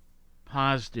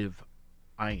positive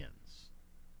ions.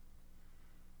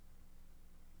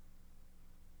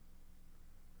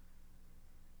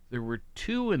 There were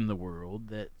 2 in the world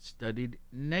that studied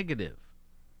negative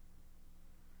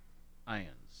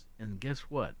ions. And guess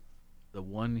what? The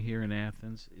one here in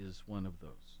Athens is one of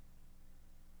those.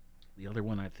 The other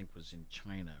one I think was in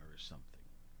China or something.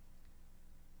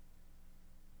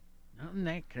 Isn't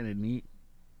that kind of neat?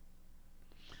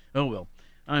 Oh well,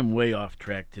 I'm way off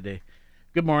track today.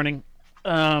 Good morning.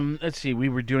 Let's see, we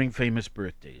were doing famous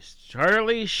birthdays.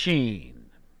 Charlie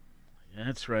Sheen.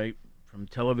 That's right, from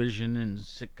television and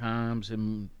sitcoms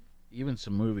and even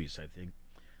some movies, I think.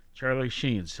 Charlie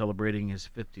Sheen celebrating his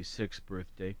 56th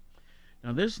birthday.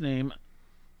 Now this name,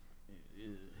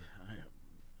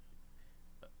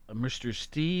 Mr.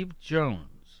 Steve Jones,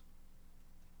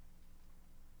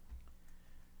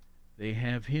 they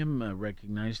have him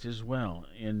recognized as well,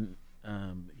 and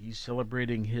he's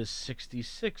celebrating his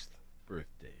 66th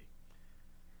birthday.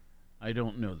 I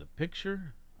don't know the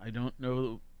picture. I don't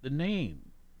know the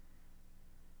name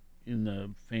in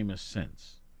the famous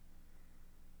sense.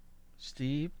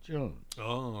 Steve Jones.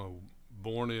 Oh,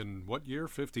 born in what year?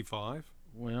 55?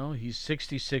 Well, he's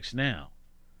 66 now.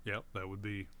 Yep, that would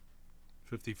be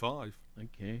 55.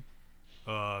 Okay.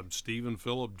 Stephen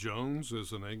Philip Jones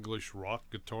is an English rock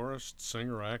guitarist,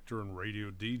 singer, actor, and radio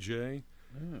DJ.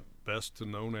 Oh. Best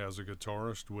known as a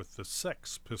guitarist with the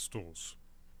Sex Pistols.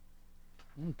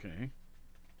 Okay.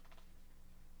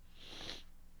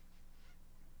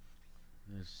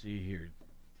 Let's see here.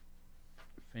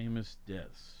 Famous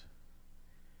deaths.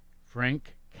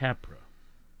 Frank Capra.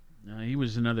 Now, he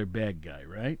was another bad guy,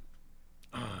 right?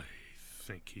 I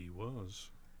think he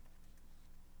was.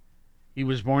 He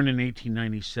was born in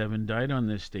 1897, died on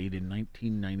this date in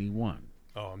 1991.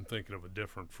 Oh, I'm thinking of a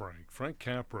different Frank. Frank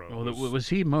Capra. Oh, was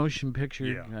he motion picture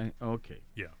Yeah. guy? Okay.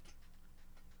 Yeah.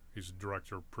 He's a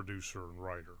director, producer, and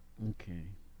writer. Okay.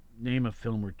 Name a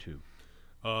film or two.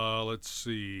 Let's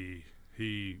see.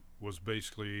 He was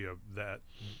basically that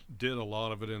did a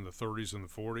lot of it in the 30s and the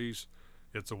 40s.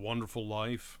 It's a Wonderful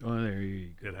Life. Oh, there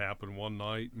you go. It happened one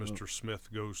night. Mr.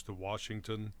 Smith goes to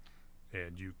Washington,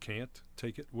 and you can't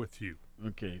take it with you.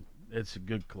 Okay, that's a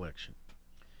good collection.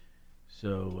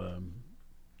 So,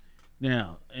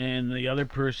 now, and the other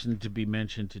person to be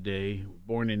mentioned today,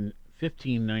 born in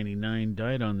 1599,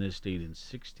 died on this date in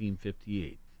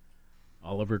 1658,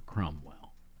 Oliver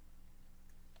Cromwell.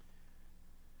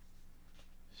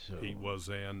 So, He was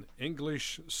an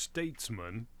English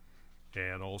statesman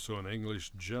and also an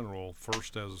English general,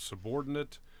 first as a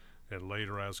subordinate and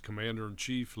later as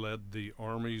commander-in-chief, led the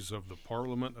armies of the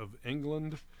Parliament of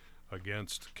England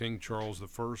against King Charles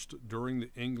I during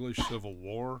the English Civil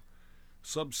War,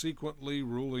 subsequently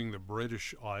ruling the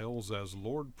British Isles as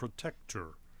Lord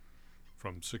Protector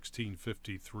from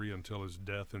 1653 until his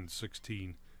death in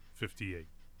 1658.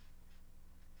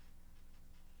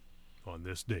 On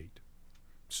this date,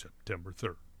 September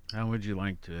 3rd. How would you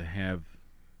like to have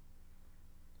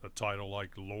a title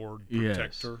like Lord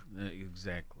Protector? Yes,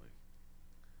 exactly.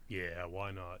 Yeah,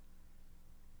 why not?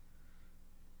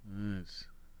 It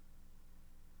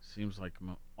seems like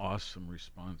an awesome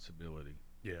responsibility.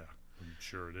 Yeah, I'm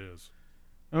sure it is.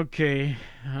 Okay.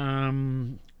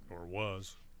 Or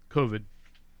was. COVID.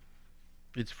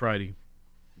 It's Friday.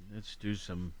 Let's do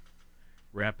some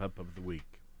wrap-up of the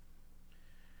week.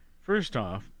 First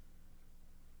off,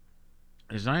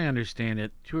 as I understand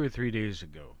it, 2 or 3 days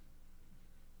ago,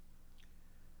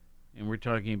 and we're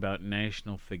talking about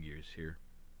national figures here,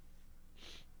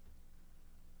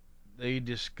 they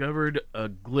discovered a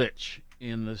glitch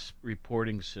in this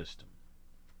reporting system.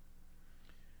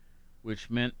 which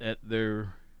meant that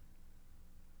there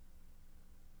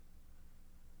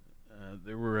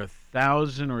were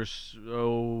 1,000 or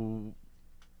so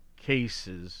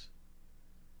cases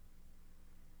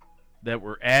that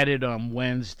were added on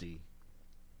Wednesday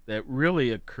that really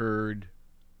occurred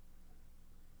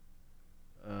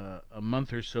a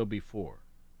month or so before.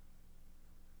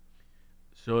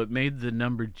 So it made the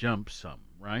number jump some,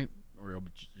 right? Or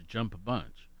jump a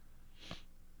bunch.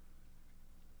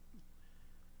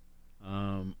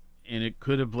 And it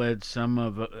could have led some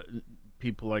of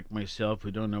people like myself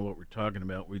who don't know what we're talking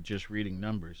about, we're just reading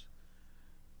numbers,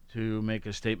 to make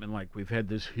a statement like we've had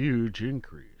this huge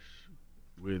increase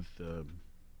with,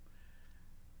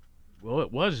 well,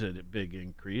 it was a big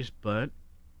increase, but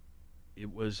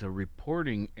it was a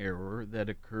reporting error that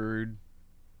occurred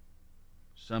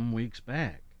some weeks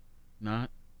back, not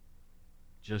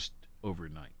just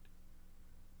overnight.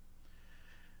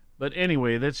 But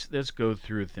anyway, let's go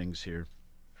through things here.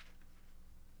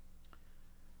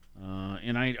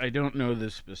 And I don't know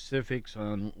the specifics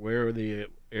on where the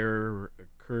error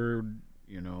occurred,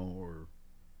 or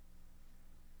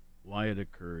why it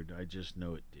occurred. I just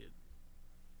know it did.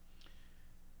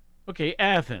 Okay,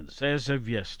 Athens, as of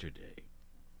yesterday.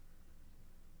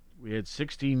 We had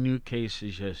 16 new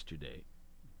cases yesterday,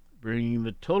 bringing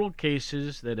the total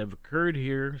cases that have occurred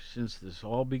here since this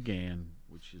all began,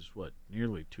 which is,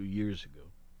 nearly 2 years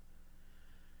ago,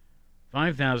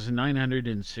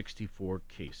 5,964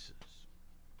 cases.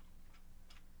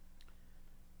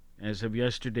 As of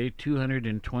yesterday,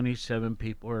 227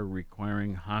 people are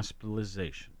requiring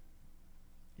hospitalization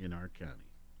in our county.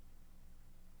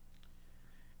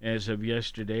 As of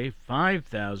yesterday,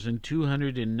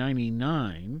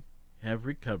 5,299 have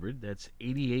recovered. That's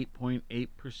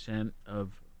 88.8%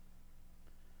 of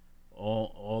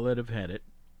all that have had it.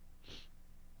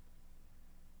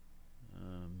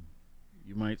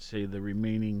 You might say the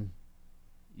remaining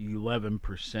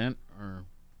 11% are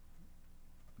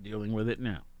dealing with it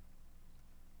now.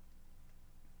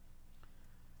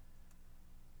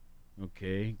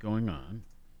 Okay, going on.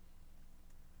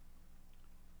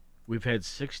 We've had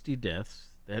 60 deaths.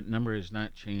 That number has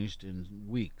not changed in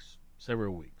weeks,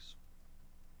 several weeks,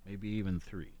 maybe even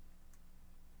 3.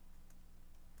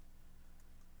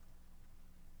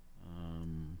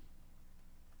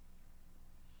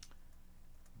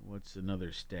 What's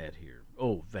another stat here?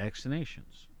 Oh,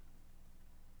 vaccinations.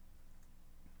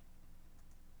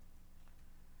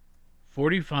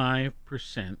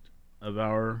 45% of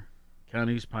our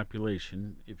county's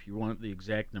population, if you want the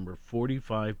exact number,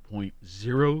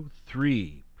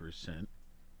 45.03%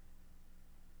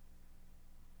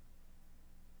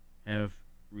 have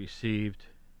received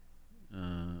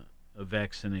a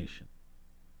vaccination.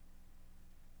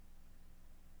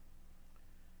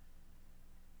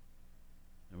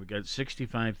 And we got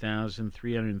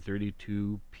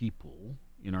 65,332 people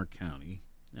in our county.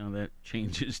 Now that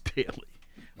changes daily,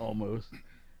 almost,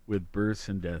 with births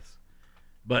and deaths.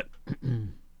 But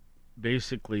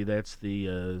basically, that's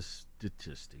the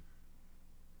statistic.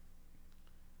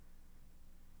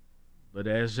 But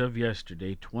as of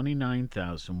yesterday,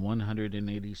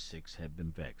 29,186 have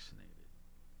been vaccinated.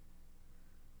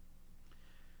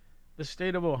 The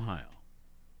state of Ohio.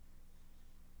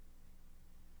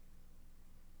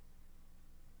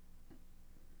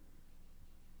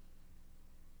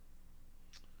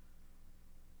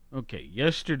 Okay,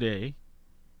 yesterday,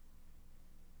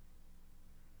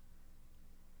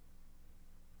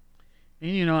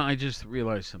 and I just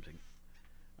realized something.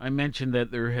 I mentioned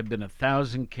that there had been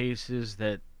 1,000 cases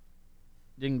that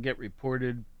didn't get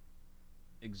reported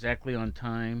exactly on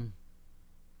time,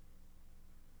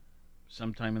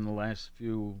 sometime in the last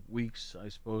few weeks, I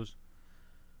suppose.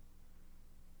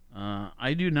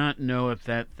 I do not know if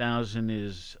that 1,000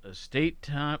 is a state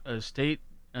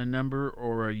number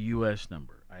or a U.S.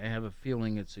 number. I have a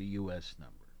feeling it's a U.S.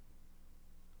 number.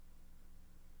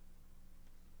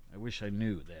 I wish I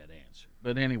knew that answer.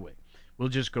 But anyway, we'll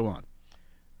just go on.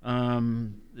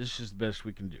 This is the best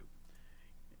we can do.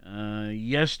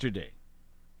 Yesterday,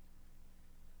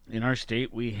 in our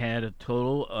state, we had a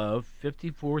total of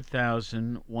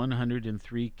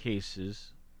 54,103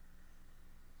 cases.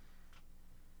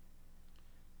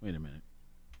 Wait a minute.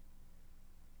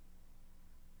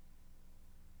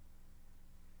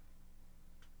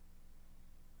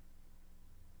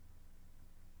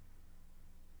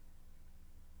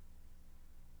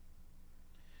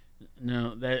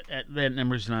 No, that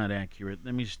number's not accurate.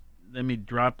 Let me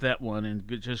drop that one and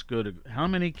just go to how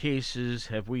many cases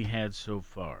have we had so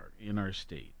far in our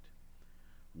state?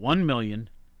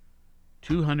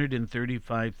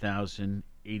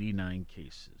 1,235,089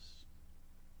 cases.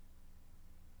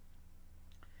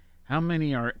 How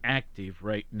many are active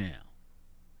right now?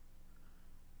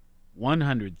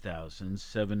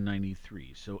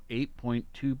 100,793. So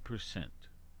 8.2%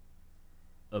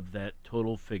 of that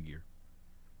total figure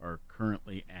are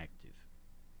currently active,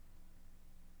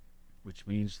 which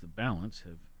means the balance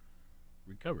have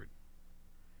recovered.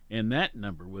 And that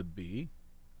number would be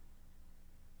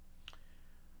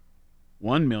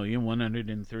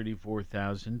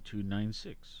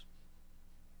 1,134,296.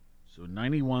 So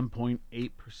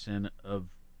 91.8% of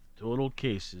total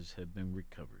cases have been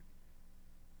recovered.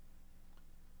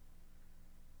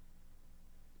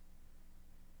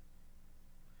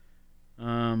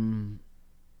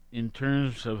 In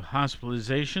terms of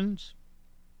hospitalizations,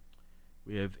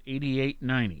 we have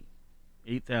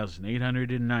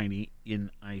 8,890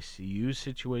 in ICU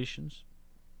situations.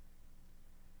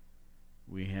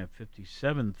 We have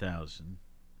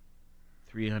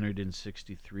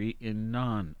 57,363 in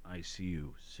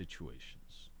non-ICU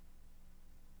situations,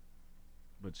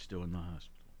 but still in the hospital.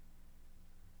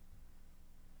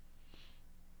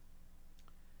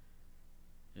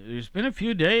 There's been a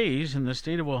few days in the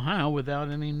state of Ohio without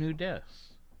any new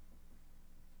deaths.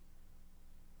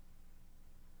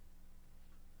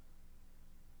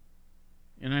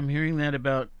 And I'm hearing that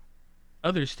about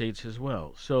other states as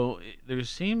well. So there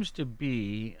seems to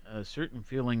be a certain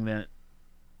feeling that,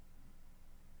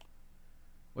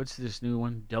 what's this new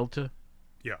one, Delta?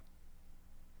 Yeah.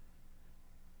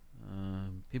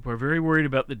 People are very worried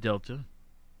about the Delta,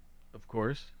 of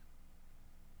course.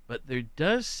 But there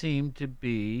does seem to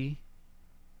be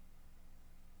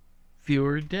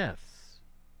fewer deaths.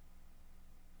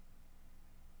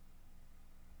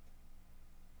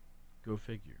 Go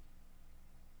figure.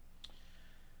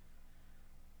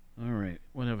 All right,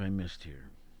 what have I missed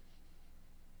here?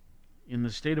 In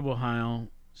the state of Ohio,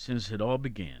 since it all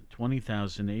began,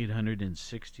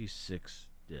 20,866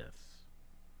 deaths.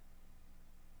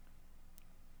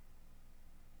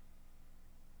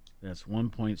 That's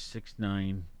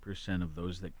 1.69% of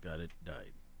those that got it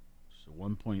died. So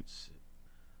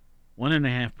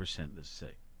 1.5%, let's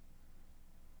say.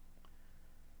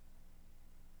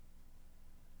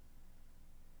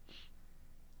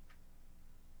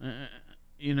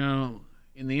 You know,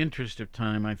 in the interest of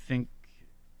time, I think,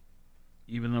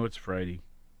 even though it's Friday,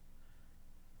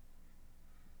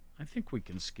 I think we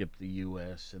can skip the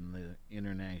U.S. and the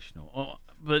international. Oh,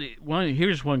 but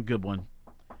here's one good one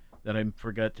that I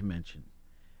forgot to mention.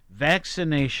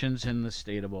 Vaccinations in the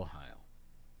state of Ohio.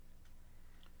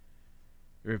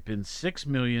 There have been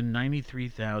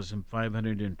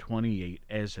 6,093,528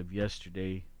 as of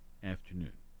yesterday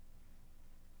afternoon.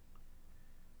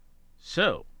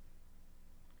 So,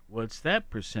 what's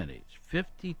that percentage?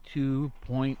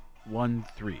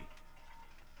 52.13.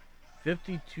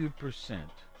 52%.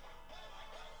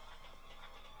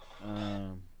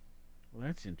 Well,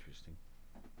 that's interesting.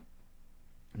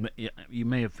 You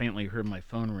may have faintly heard my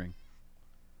phone ring.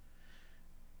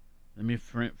 Let me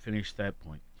finish that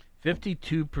point.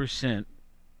 52%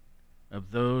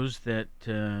 of those that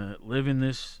live in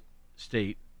this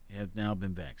state have now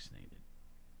been vaccinated.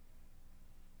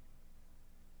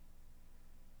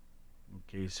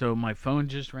 Okay, so my phone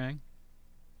just rang,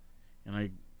 and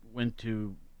I went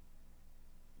to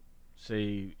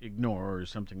say ignore or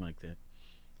something like that.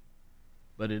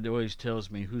 But it always tells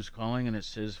me who's calling, and it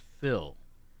says Phil,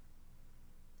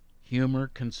 humor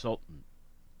consultant.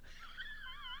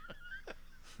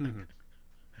 I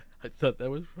thought that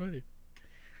was funny.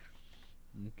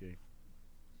 Okay.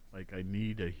 Like I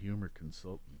need a humor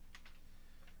consultant.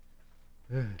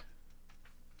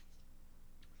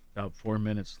 About 4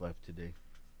 minutes left today.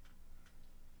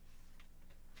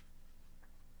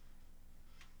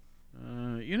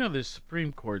 You know, the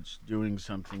Supreme Court's doing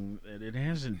something that it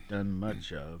hasn't done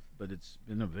much of, but it's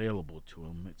been available to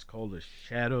them. It's called a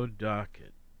shadow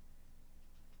docket.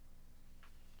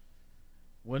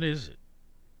 What is it?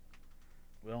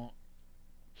 Well,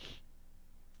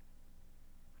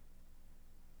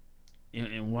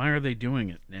 and why are they doing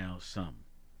it now? It's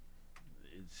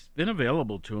been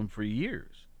available to them for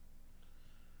years.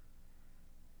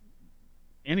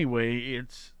 Anyway,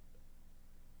 it's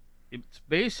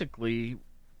basically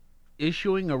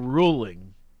issuing a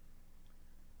ruling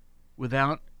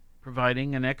without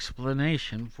providing an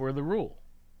explanation for the rule.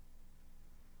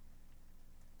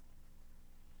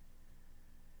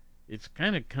 It's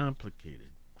kind of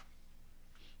complicated.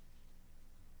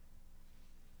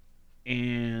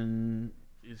 And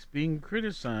it's being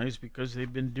criticized because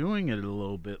they've been doing it a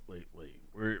little bit lately,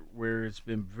 where it's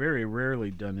been very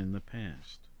rarely done in the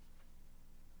past.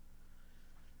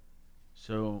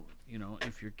 So, you know,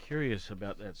 if you're curious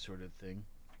about that sort of thing,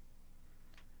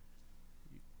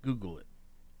 Google it.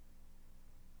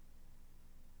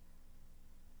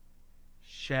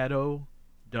 shadow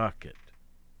docket.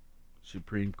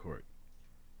 Supreme Court.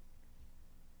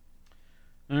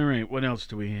 All right, what else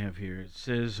do we have here? It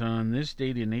says on this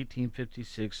date in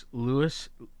 1856, Louis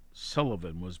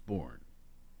Sullivan was born.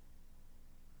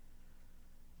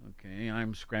 Okay,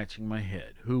 I'm scratching my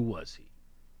head. Who was he?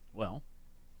 Well,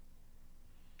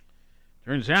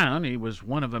 turns out he was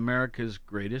one of America's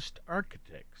greatest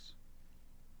architects.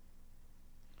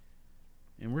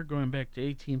 And we're going back to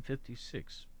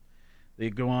 1856. They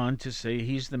go on to say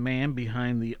he's the man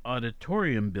behind the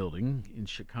Auditorium Building in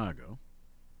Chicago,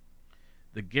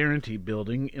 the Guarantee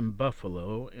Building in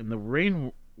Buffalo, and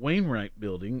the Wainwright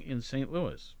Building in St.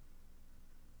 Louis.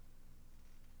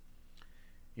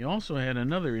 He also had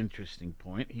another interesting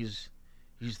point. He's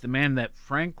the man that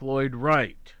Frank Lloyd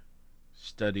Wright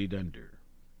studied under.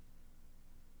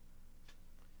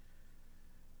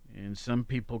 And some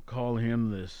people call him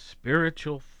the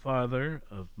spiritual father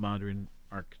of modern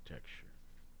architecture.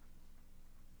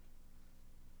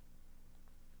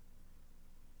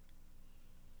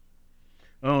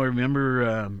 Oh, I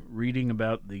remember reading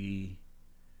about the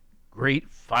Great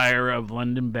Fire of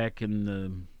London back in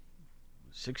the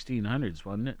 1600s,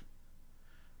 wasn't it?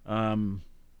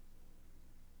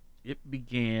 It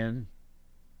began,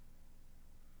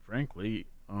 frankly,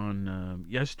 on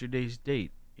yesterday's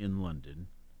date in London,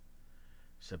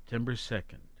 September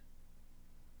 2nd.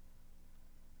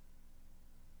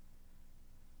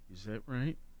 Is that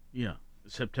right? Yeah,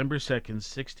 September 2nd,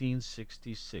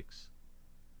 1666.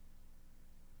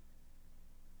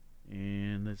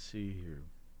 And let's see here.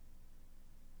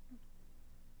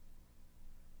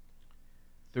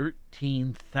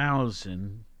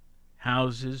 13,000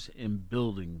 houses and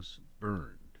buildings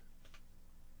burned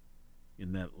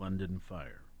in that London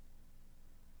fire.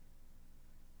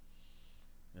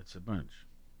 That's a bunch.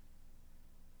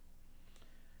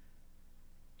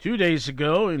 2 days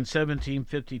ago, in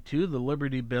 1752, the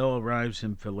Liberty Bell arrives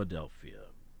in Philadelphia.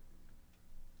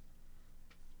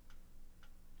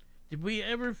 Did we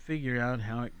ever figure out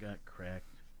how it got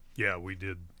cracked? Yeah, we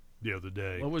did the other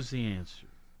day. What was the answer?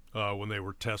 When they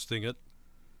were testing it.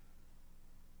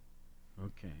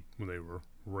 Okay. When they were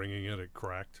ringing it, it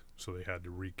cracked, so they had to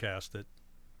recast it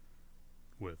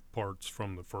with parts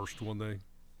from the first one.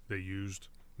 They used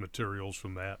materials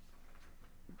from that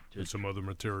and some other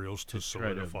materials to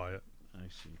solidify it. I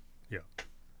see. Yeah.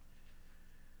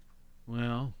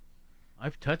 Well,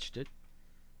 I've touched it.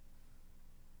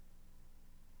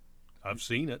 I've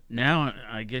seen it. Now,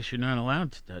 I guess you're not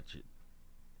allowed to touch it.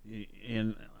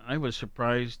 And I was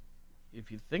surprised,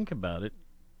 if you think about it,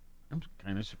 I'm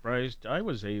kind of surprised I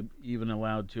was even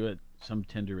allowed to at some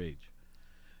tender age.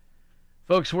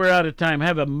 Folks, we're out of time.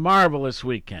 Have a marvelous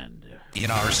weekend.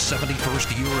 In our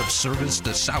 71st year of service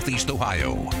to Southeast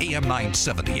Ohio, AM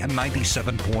 970 and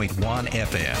 97.1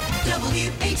 FM.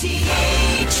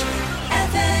 WATH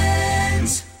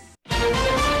Athens.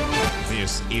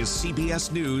 This is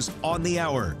CBS News on the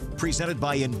Hour, presented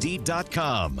by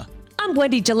Indeed.com. I'm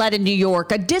Wendy Gillette in New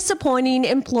York. A disappointing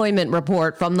employment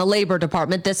report from the Labor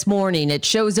Department this morning. It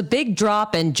shows a big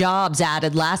drop in jobs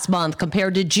added last month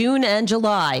compared to June and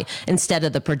July, instead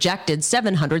of the projected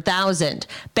 700,000.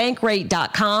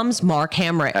 Bankrate.com's Mark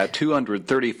Hamrick. At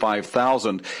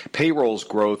 235,000, payrolls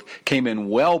growth came in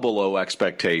well below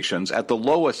expectations at the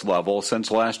lowest level since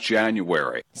last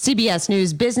January. CBS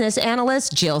News business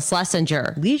analyst Jill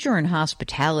Schlesinger. Leisure and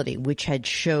hospitality, which had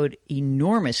showed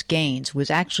enormous gains, was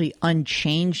actually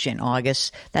unchanged in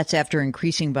August. That's after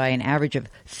increasing by an average of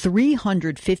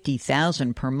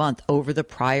 350,000 per month over the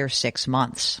prior 6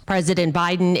 months. President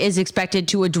Biden is expected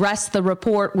to address the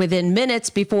report within minutes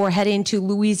before heading to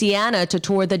Louisiana to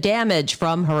tour the damage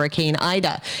from Hurricane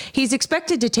Ida. He's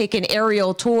expected to take an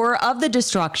aerial tour of the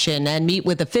destruction and meet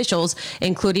with officials,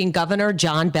 including Governor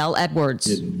John Bell Edwards.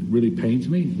 It really pains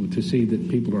me to see that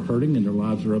people are hurting and their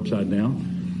lives are upside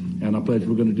down. And I pledge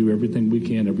we're going to do everything we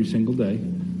can every single day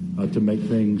to make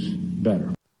things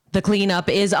better. The cleanup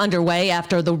is underway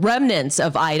after the remnants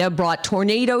of Ida brought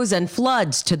tornadoes and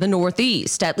floods to the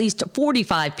Northeast. At least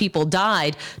 45 people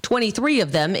died, 23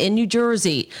 of them in New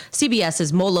Jersey.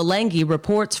 CBS's Mola Lenghi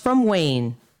reports from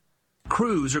Wayne.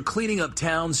 Crews are cleaning up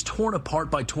towns torn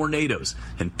apart by tornadoes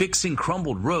and fixing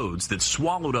crumbled roads that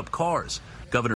swallowed up cars. Governor